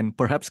worked and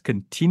perhaps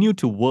continue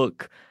to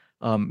work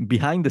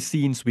behind the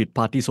scenes with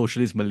Party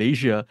Socialist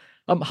Malaysia.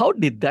 How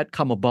did that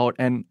come about,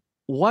 and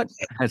what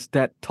has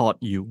that taught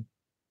you?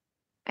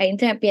 I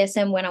entered at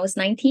PSM when I was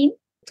 19,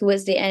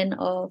 towards the end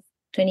of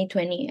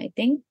 2020, I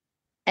think.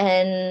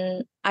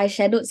 And I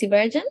shadowed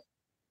Sivarajan.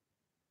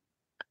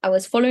 I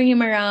was following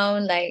him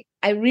around. Like,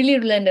 I really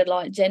learned a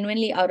lot,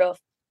 genuinely, out of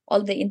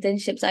all the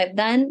internships I've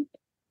done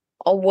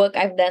or work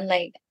I've done.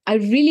 Like, I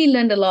really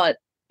learned a lot.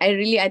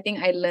 I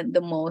think I learned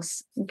the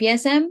most.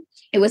 PSM,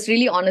 it was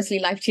really honestly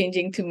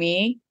life-changing to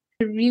me.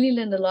 I really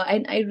learned a lot.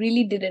 I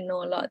really didn't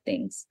know a lot of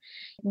things.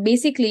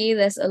 Basically,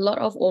 there's a lot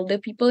of older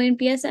people in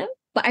PSM,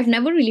 but I've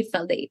never really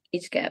felt the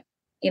age gap,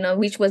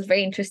 which was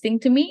very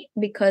interesting to me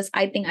because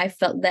I think I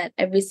felt that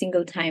every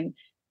single time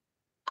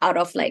out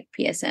of like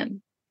PSM.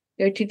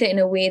 You're treated in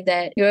a way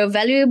that you're a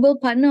valuable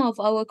partner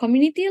of our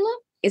community.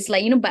 It's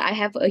like, but I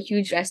have a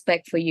huge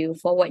respect for you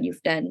for what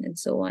you've done and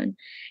so on.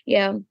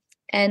 Yeah.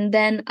 And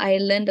then I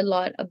learned a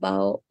lot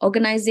about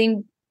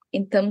organizing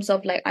in terms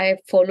of like I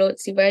followed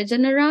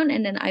Sivarajan around,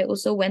 and then I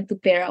also went to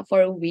Perak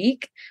for a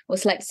week. I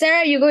was like,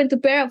 Sarah, you're going to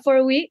Perak for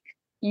a week.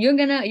 You're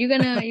gonna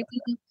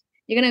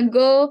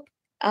go.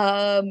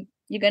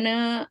 You're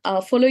gonna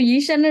follow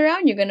Yishan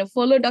around. You're gonna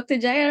follow Dr.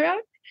 Jaya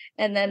around,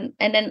 and then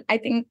I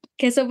think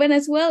Kesavan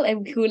as well,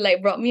 and who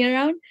like brought me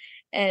around.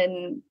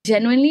 And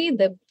genuinely,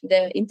 the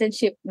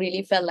internship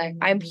really felt like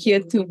I'm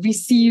here to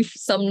receive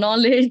some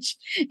knowledge,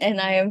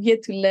 and I am here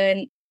to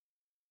learn.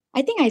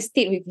 I think I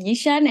stayed with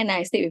Yishan and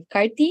I stayed with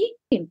Karti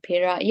in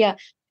Perak. Yeah,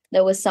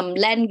 there was some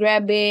land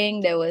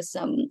grabbing. There was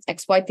some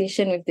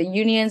exploitation with the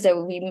unions. That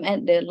we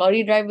met the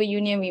lorry driver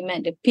union. We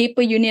met the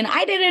paper union.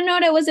 I didn't know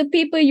there was a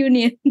paper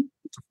union.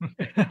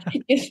 I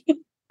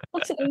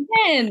was like,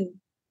 man.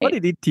 What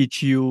did it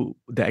teach you,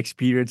 the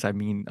experience,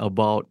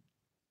 about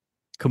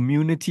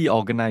community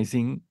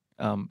organizing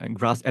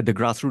and at the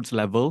grassroots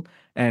level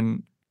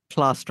and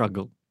class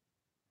struggle?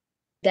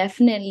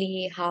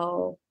 Definitely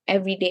how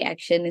everyday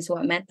action is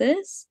what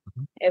matters.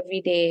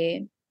 Every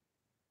day,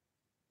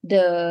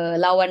 the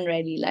lawan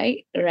ready,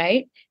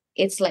 right?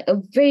 It's like a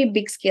very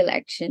big scale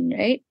action,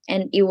 right?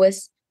 And it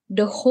was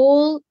the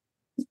whole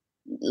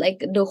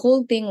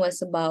thing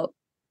was about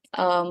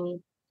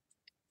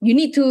you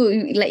need to,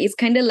 like, it's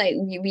kind of like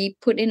we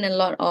put in a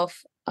lot of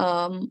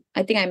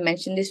I think I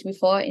mentioned this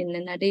before in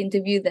another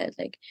interview, that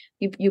like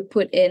you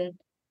put in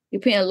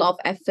a lot of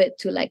effort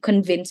to like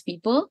convince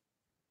people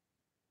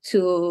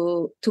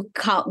to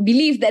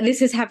believe that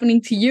this is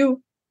happening to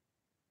you.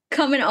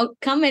 Come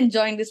and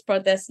join this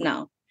protest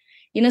now.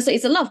 So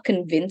it's a lot of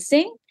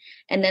convincing.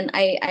 And then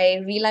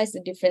I realized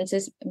the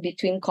differences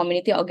between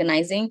community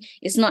organizing.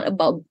 It's not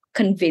about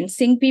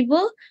convincing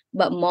people,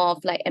 but more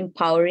of like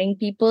empowering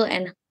people.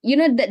 And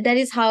that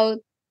is how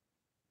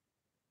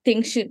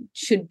things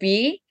should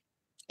be.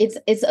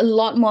 It's a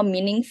lot more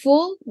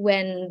meaningful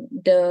when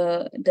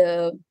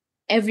the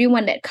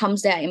everyone that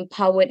comes there are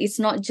empowered. It's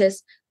not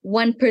just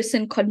one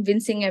person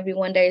convincing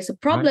everyone there is a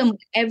problem. Right.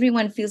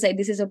 Everyone feels like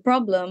this is a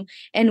problem,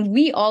 and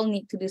we all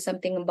need to do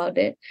something about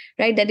it.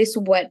 Right? That is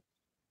what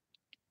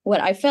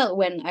I felt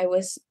when I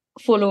was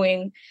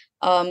following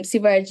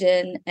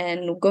Sivarajan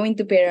and going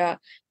to Perak,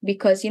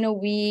 because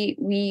we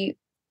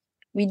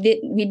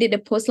did a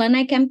post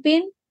Lanai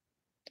campaign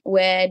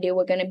where they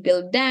were gonna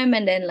build dam,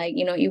 and then like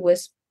it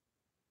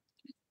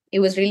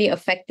was really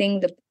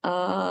affecting the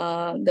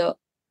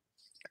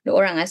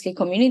Orang Asli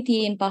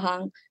community in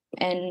Pahang,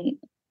 and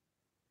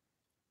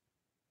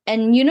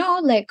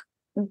like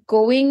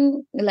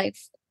going like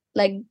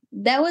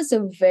that was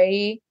a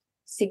very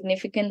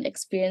significant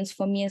experience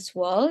for me as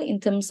well, in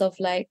terms of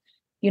like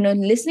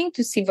listening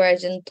to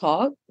Sivarajan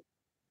talk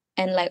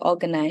and like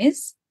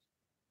organize.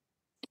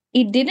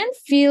 It didn't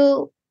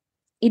feel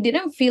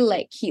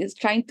like he is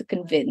trying to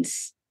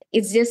convince.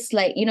 It's just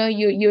like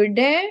you're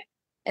there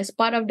as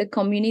part of the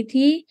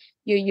community.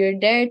 You're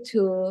there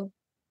to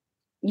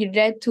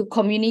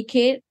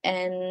communicate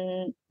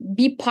and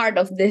be part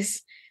of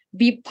this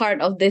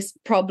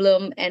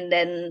problem. And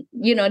then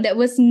there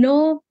was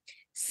no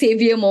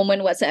savior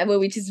moment whatsoever,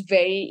 which is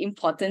very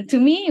important to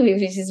me,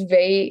 which is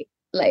very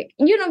like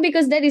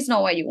because that is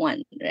not what you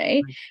want,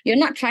 right? You're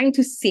not trying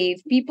to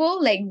save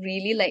people, like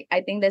really. Like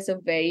I think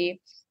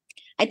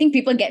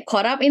people get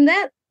caught up in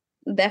that.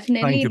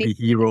 Definitely trying to be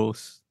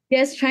heroes.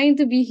 Yes, trying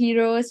to be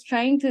heroes,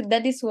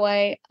 that is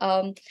why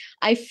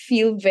I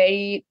feel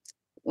very,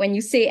 when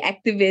you say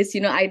activist,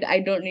 I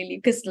don't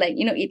really, because like,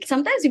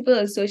 sometimes people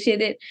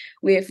associate it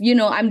with,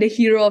 I'm the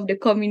hero of the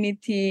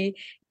community.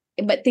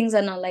 but things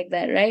are not like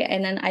that, right?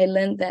 And then I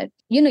learned that,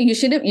 you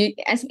shouldn't be,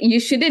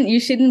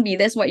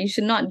 that's what you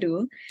should not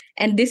do.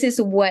 And this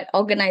is what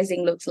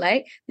organizing looks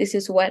like. This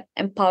is what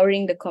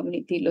empowering the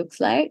community looks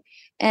like.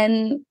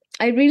 And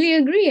I really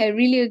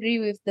agree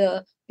with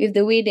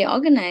the way they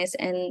organize,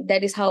 and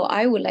that is how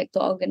I would like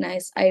to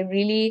organize. I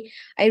really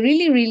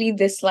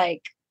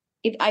dislike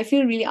it. I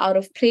feel really out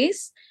of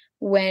place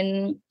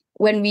when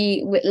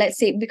we, let's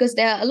say, because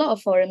there are a lot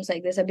of forums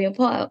like this. I've been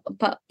part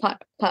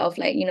of,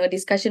 like,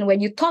 discussion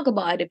when you talk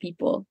about other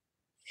people.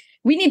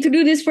 We need to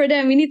do this for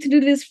them. We need to do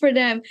this for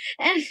them.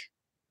 And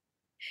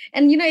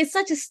it's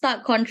such a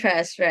stark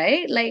contrast,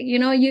 right? Like, you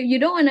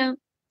don't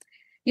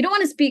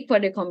want to speak for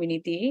the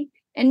community,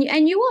 and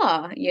you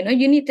are,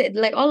 you need to,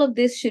 like, all of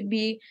this should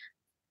be,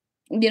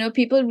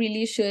 people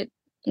really should,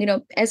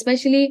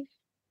 especially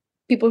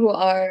people who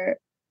are,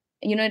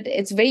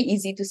 it's very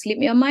easy to slip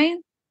your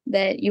mind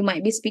that you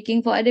might be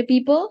speaking for other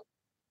people,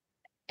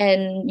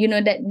 and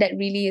that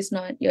really is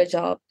not your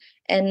job.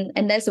 And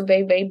that's a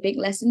very, very big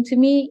lesson to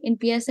me in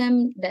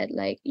PSM, that,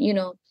 like,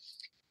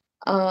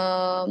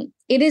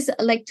 it is,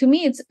 like, to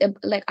me, it's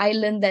like I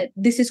learned that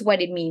this is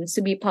what it means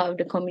to be part of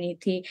the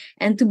community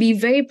and to be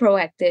very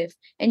proactive.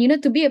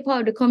 And to be a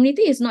part of the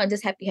community is not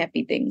just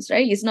happy things,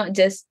 right? It's not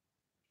just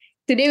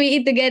today we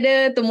eat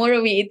together,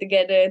 tomorrow we eat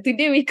together,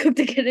 today we cook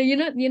together.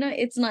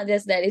 It's not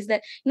just that. It's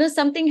that,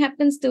 something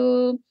happens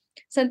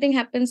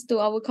to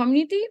our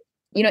community,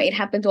 it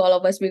happened to all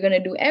of us. We're going to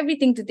do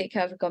everything to take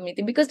care of the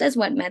community, because that's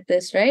what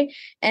matters, right?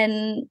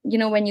 And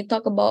when you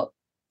talk about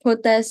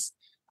protests,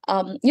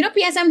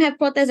 PSM have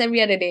protests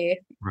every other day.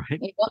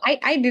 Right.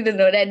 I didn't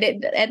know that.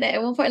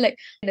 At one point, like,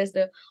 there's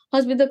the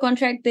hospital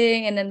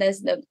contracting, and then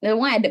there's the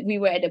one we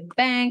were at the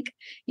bank,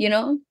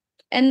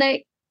 and,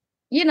 like,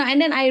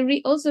 and then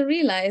I also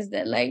realized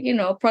that, like,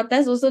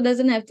 protest also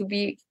doesn't have to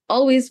be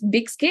always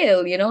big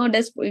scale.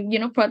 That's,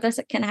 protests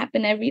can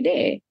happen every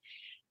day.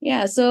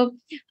 Yeah. So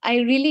I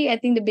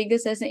think the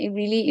biggest lesson, it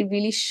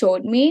really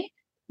showed me,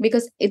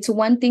 because it's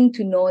one thing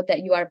to know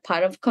that you are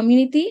part of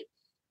community.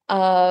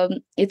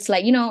 It's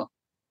like,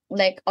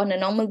 like on a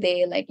normal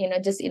day, like,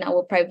 just in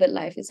our private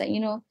life, it's like,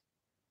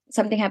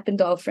 something happened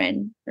to our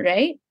friend,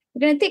 right?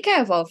 We're going to take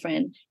care of our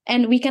friend,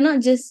 and we cannot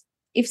just,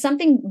 if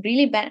something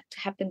really bad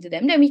happened to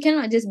them, then we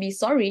cannot just be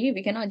sorry.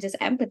 We cannot just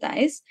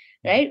empathize,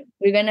 right?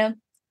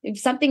 If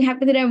something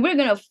happened to them, we're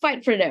going to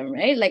fight for them,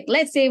 right? Like,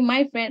 let's say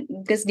my friend,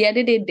 because the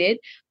other day did,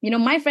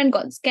 my friend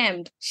got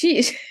scammed.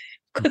 She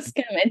got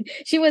scammed, and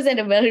she was at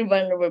a very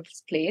vulnerable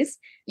place.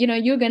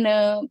 You're going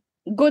to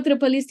go to the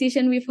police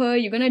station with her.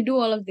 You're going to do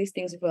all of these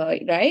things with her,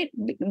 right?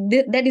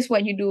 That is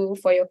what you do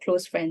for your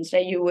close friends,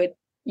 right? You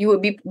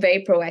would be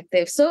very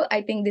proactive. So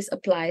I think this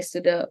applies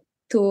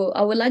to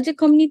our larger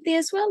community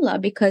as well,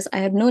 because I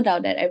have no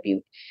doubt that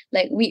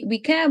we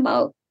care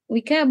about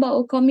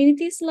our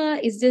communities,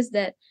 It's just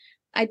that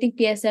I think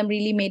PSM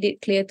really made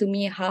it clear to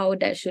me how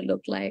that should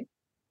look like.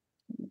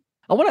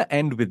 I want to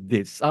end with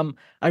this.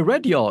 I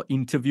read your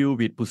interview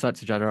with Pusat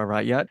Sejahtera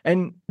Rakyat,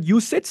 and you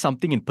said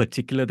something in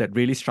particular that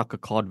really struck a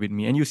chord with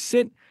me. And you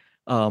said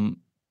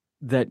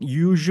that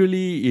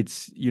usually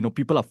it's,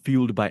 people are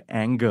fueled by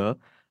anger,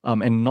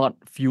 and not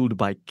fueled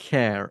by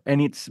care.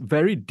 And it's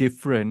very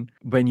different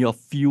when you're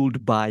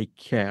fueled by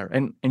care.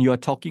 And you are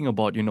talking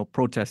about,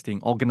 protesting,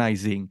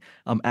 organizing,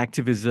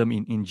 activism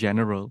in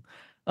general.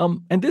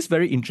 And this is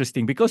very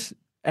interesting because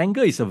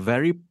anger is a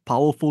very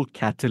powerful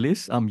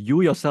catalyst.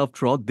 You yourself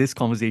throughout this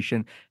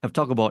conversation have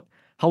talked about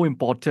how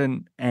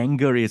important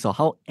anger is, or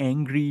how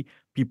angry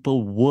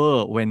people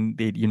were when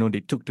they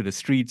took to the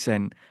streets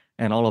and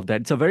all of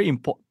that. It's a very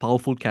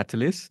powerful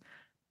catalyst.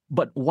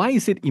 But why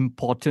is it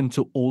important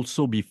to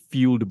also be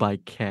fueled by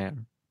care?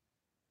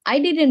 I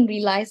didn't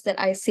realize that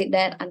I said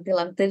that until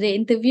after the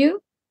interview.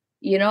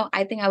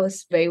 I think I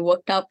was very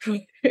worked up for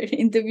the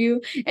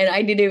interview, and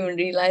I didn't even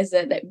realize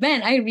that.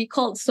 Man, I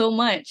recalled so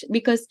much,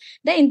 because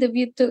that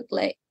interview took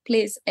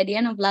place at the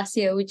end of last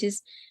year, which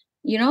is,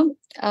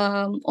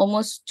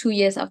 almost 2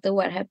 years after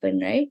what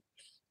happened, right?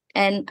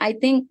 And I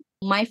think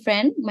my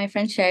friend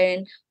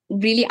Sharon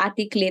really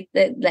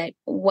articulated like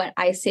what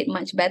I said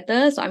much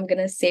better. So I'm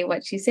gonna say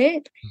what she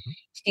said.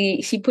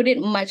 Mm-hmm. She put it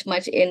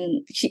much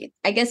in.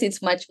 I guess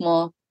it's much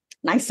more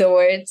nicer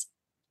words.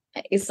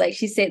 It's like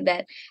she said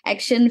that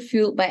action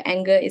fueled by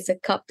anger is a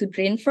cup to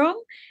drain from,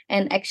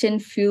 and action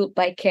fueled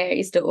by care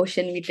is the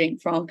ocean we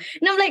drink from.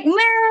 And I'm like,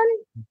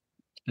 man,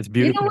 it's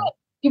beautiful. You know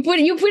what?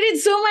 You put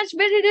it so much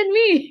better than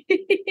me.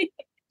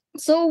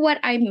 So what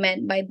I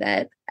meant by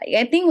that,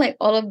 I think like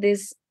all of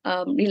this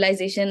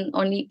realization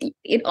only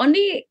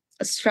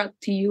struck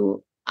to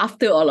you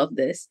after all of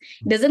this.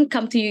 It doesn't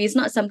come to you. It's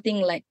not something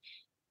like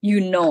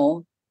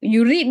you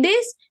read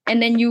this and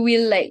then you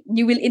will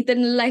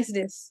internalize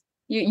this.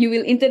 You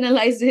will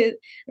internalize it,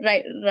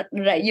 right.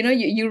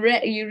 You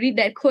read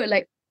that quote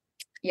like,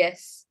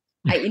 yes,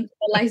 I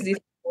internalize these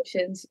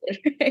emotions.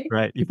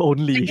 Right. If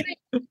only.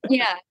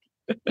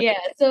 Yeah.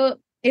 So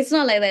it's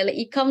not like that. Like,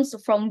 it comes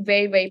from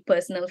very, very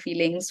personal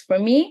feelings. For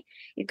me,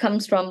 it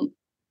comes from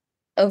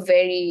a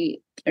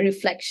very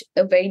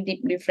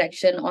deep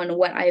reflection on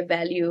what I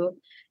value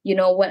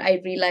what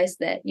I realized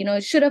that,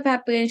 it should have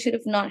happened, should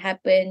have not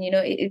happened.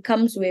 It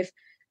comes with,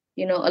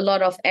 a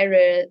lot of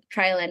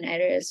trial and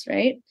errors,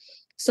 right?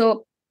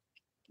 So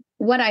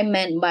what I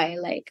meant by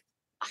like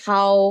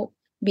how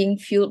being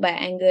fueled by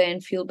anger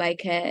and fueled by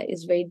care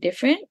is very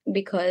different,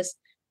 because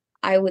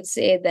I would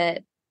say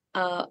that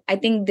I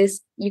think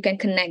you can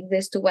connect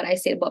this to what I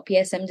said about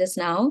PSM just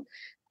now,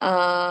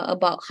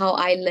 about how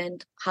I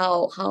learned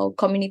how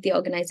community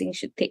organizing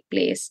should take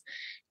place.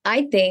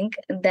 I think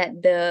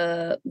that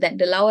the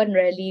Lawan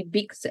rally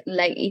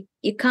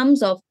it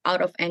comes out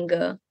of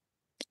anger.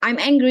 I'm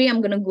angry,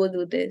 I'm gonna go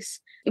do this,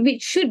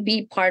 which should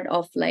be part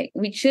of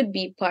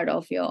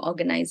your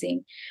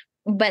organizing.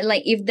 But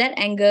like, if that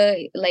anger,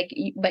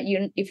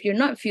 if you're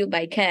not fueled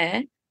by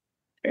care,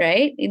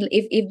 right?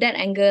 If that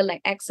anger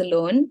like acts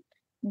alone,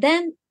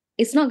 then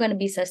it's not gonna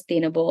be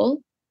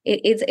sustainable.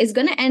 It's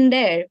gonna end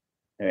there,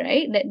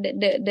 right?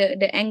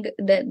 The anger,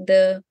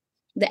 the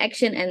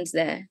action ends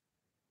there,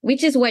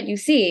 which is what you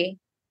see,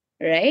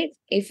 right?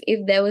 If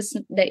there's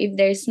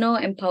no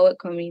empowered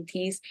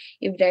communities,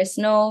 if there's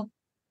no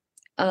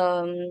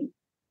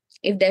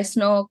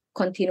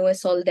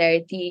continuous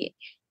solidarity,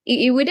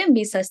 it wouldn't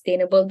be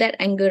sustainable. That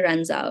anger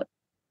runs out.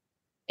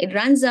 It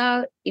runs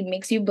out. It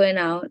makes you burn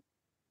out,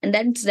 and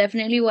that's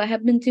definitely what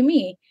happened to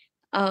me.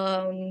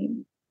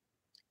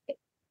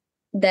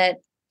 That I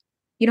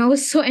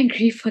was so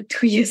angry for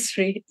 2 years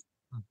straight.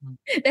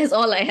 That's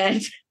all I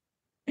had.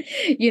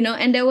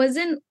 And there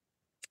wasn't.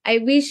 I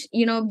wish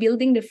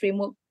building the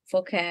framework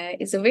for care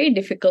is a very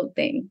difficult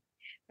thing,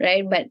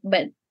 right?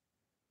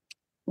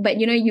 But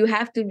you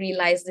have to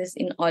realize this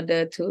in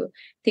order to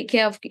take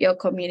care of your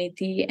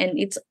community. And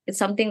it's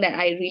something that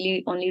I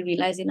really only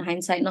realized in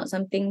hindsight, not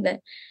something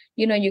that,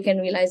 you can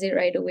realize it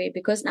right away,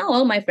 because now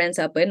all my friends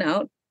are burnt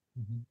out.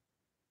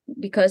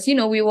 Because,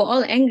 we were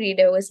all angry.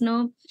 Because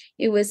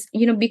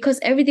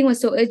everything was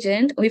so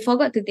urgent, we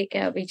forgot to take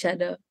care of each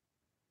other,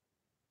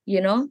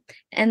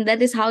 and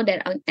that is how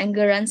that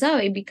anger runs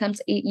out.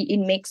 It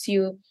makes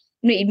you,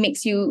 it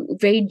makes you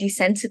very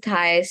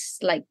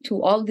desensitized, like,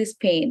 to all this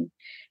pain.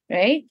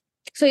 Right?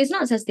 So it's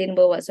not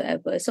sustainable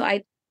whatsoever. So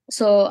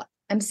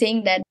I'm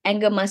saying that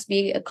anger must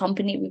be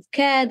accompanied with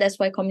care. That's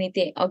why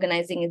community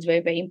organizing is very,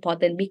 very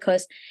important,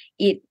 because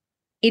it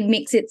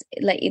makes it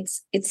like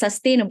it's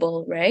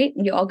sustainable, right?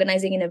 You're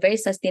organizing in a very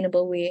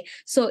sustainable way.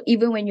 So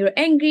even when you're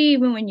angry,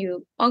 even when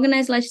you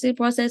organize legislative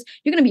process,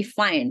 you're gonna be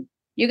fine.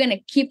 You're gonna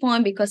keep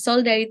on, because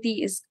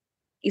solidarity is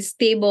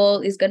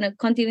stable, is gonna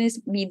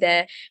continuously be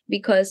there.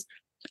 Because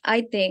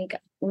I think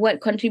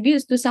what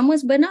contributes to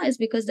someone's burnout is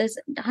because there's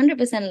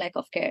 100% lack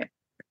of care,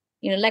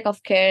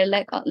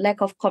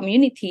 lack of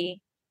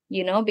community,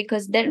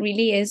 because that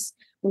really is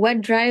what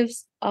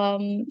drives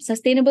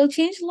sustainable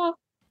change law.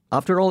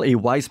 After all, a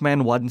wise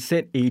man once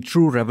said, a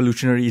true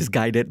revolutionary is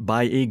guided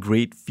by a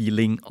great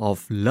feeling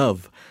of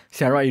love.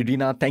 Sarah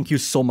Irdina, thank you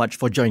so much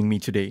for joining me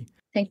today.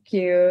 Thank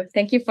you.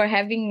 Thank you for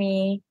having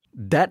me.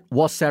 That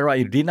was Sarah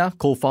Irdina,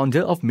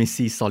 co-founder of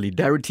Missy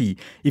Solidarity.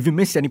 If you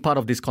missed any part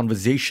of this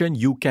conversation,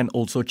 you can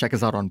also check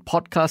us out on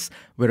podcasts.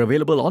 We're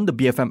available on the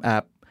BFM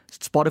app,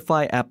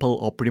 Spotify, Apple,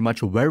 or pretty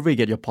much wherever you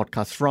get your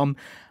podcasts from.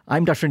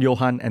 I'm Darshan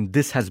Johan, and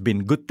this has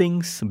been Good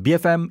Things,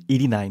 BFM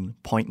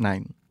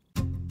 89.9.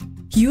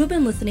 You have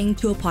been listening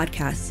to a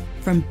podcast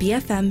from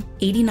BFM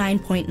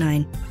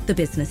 89.9, the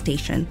business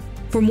station.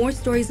 For more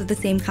stories of the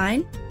same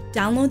kind,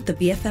 download the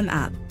BFM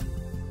app.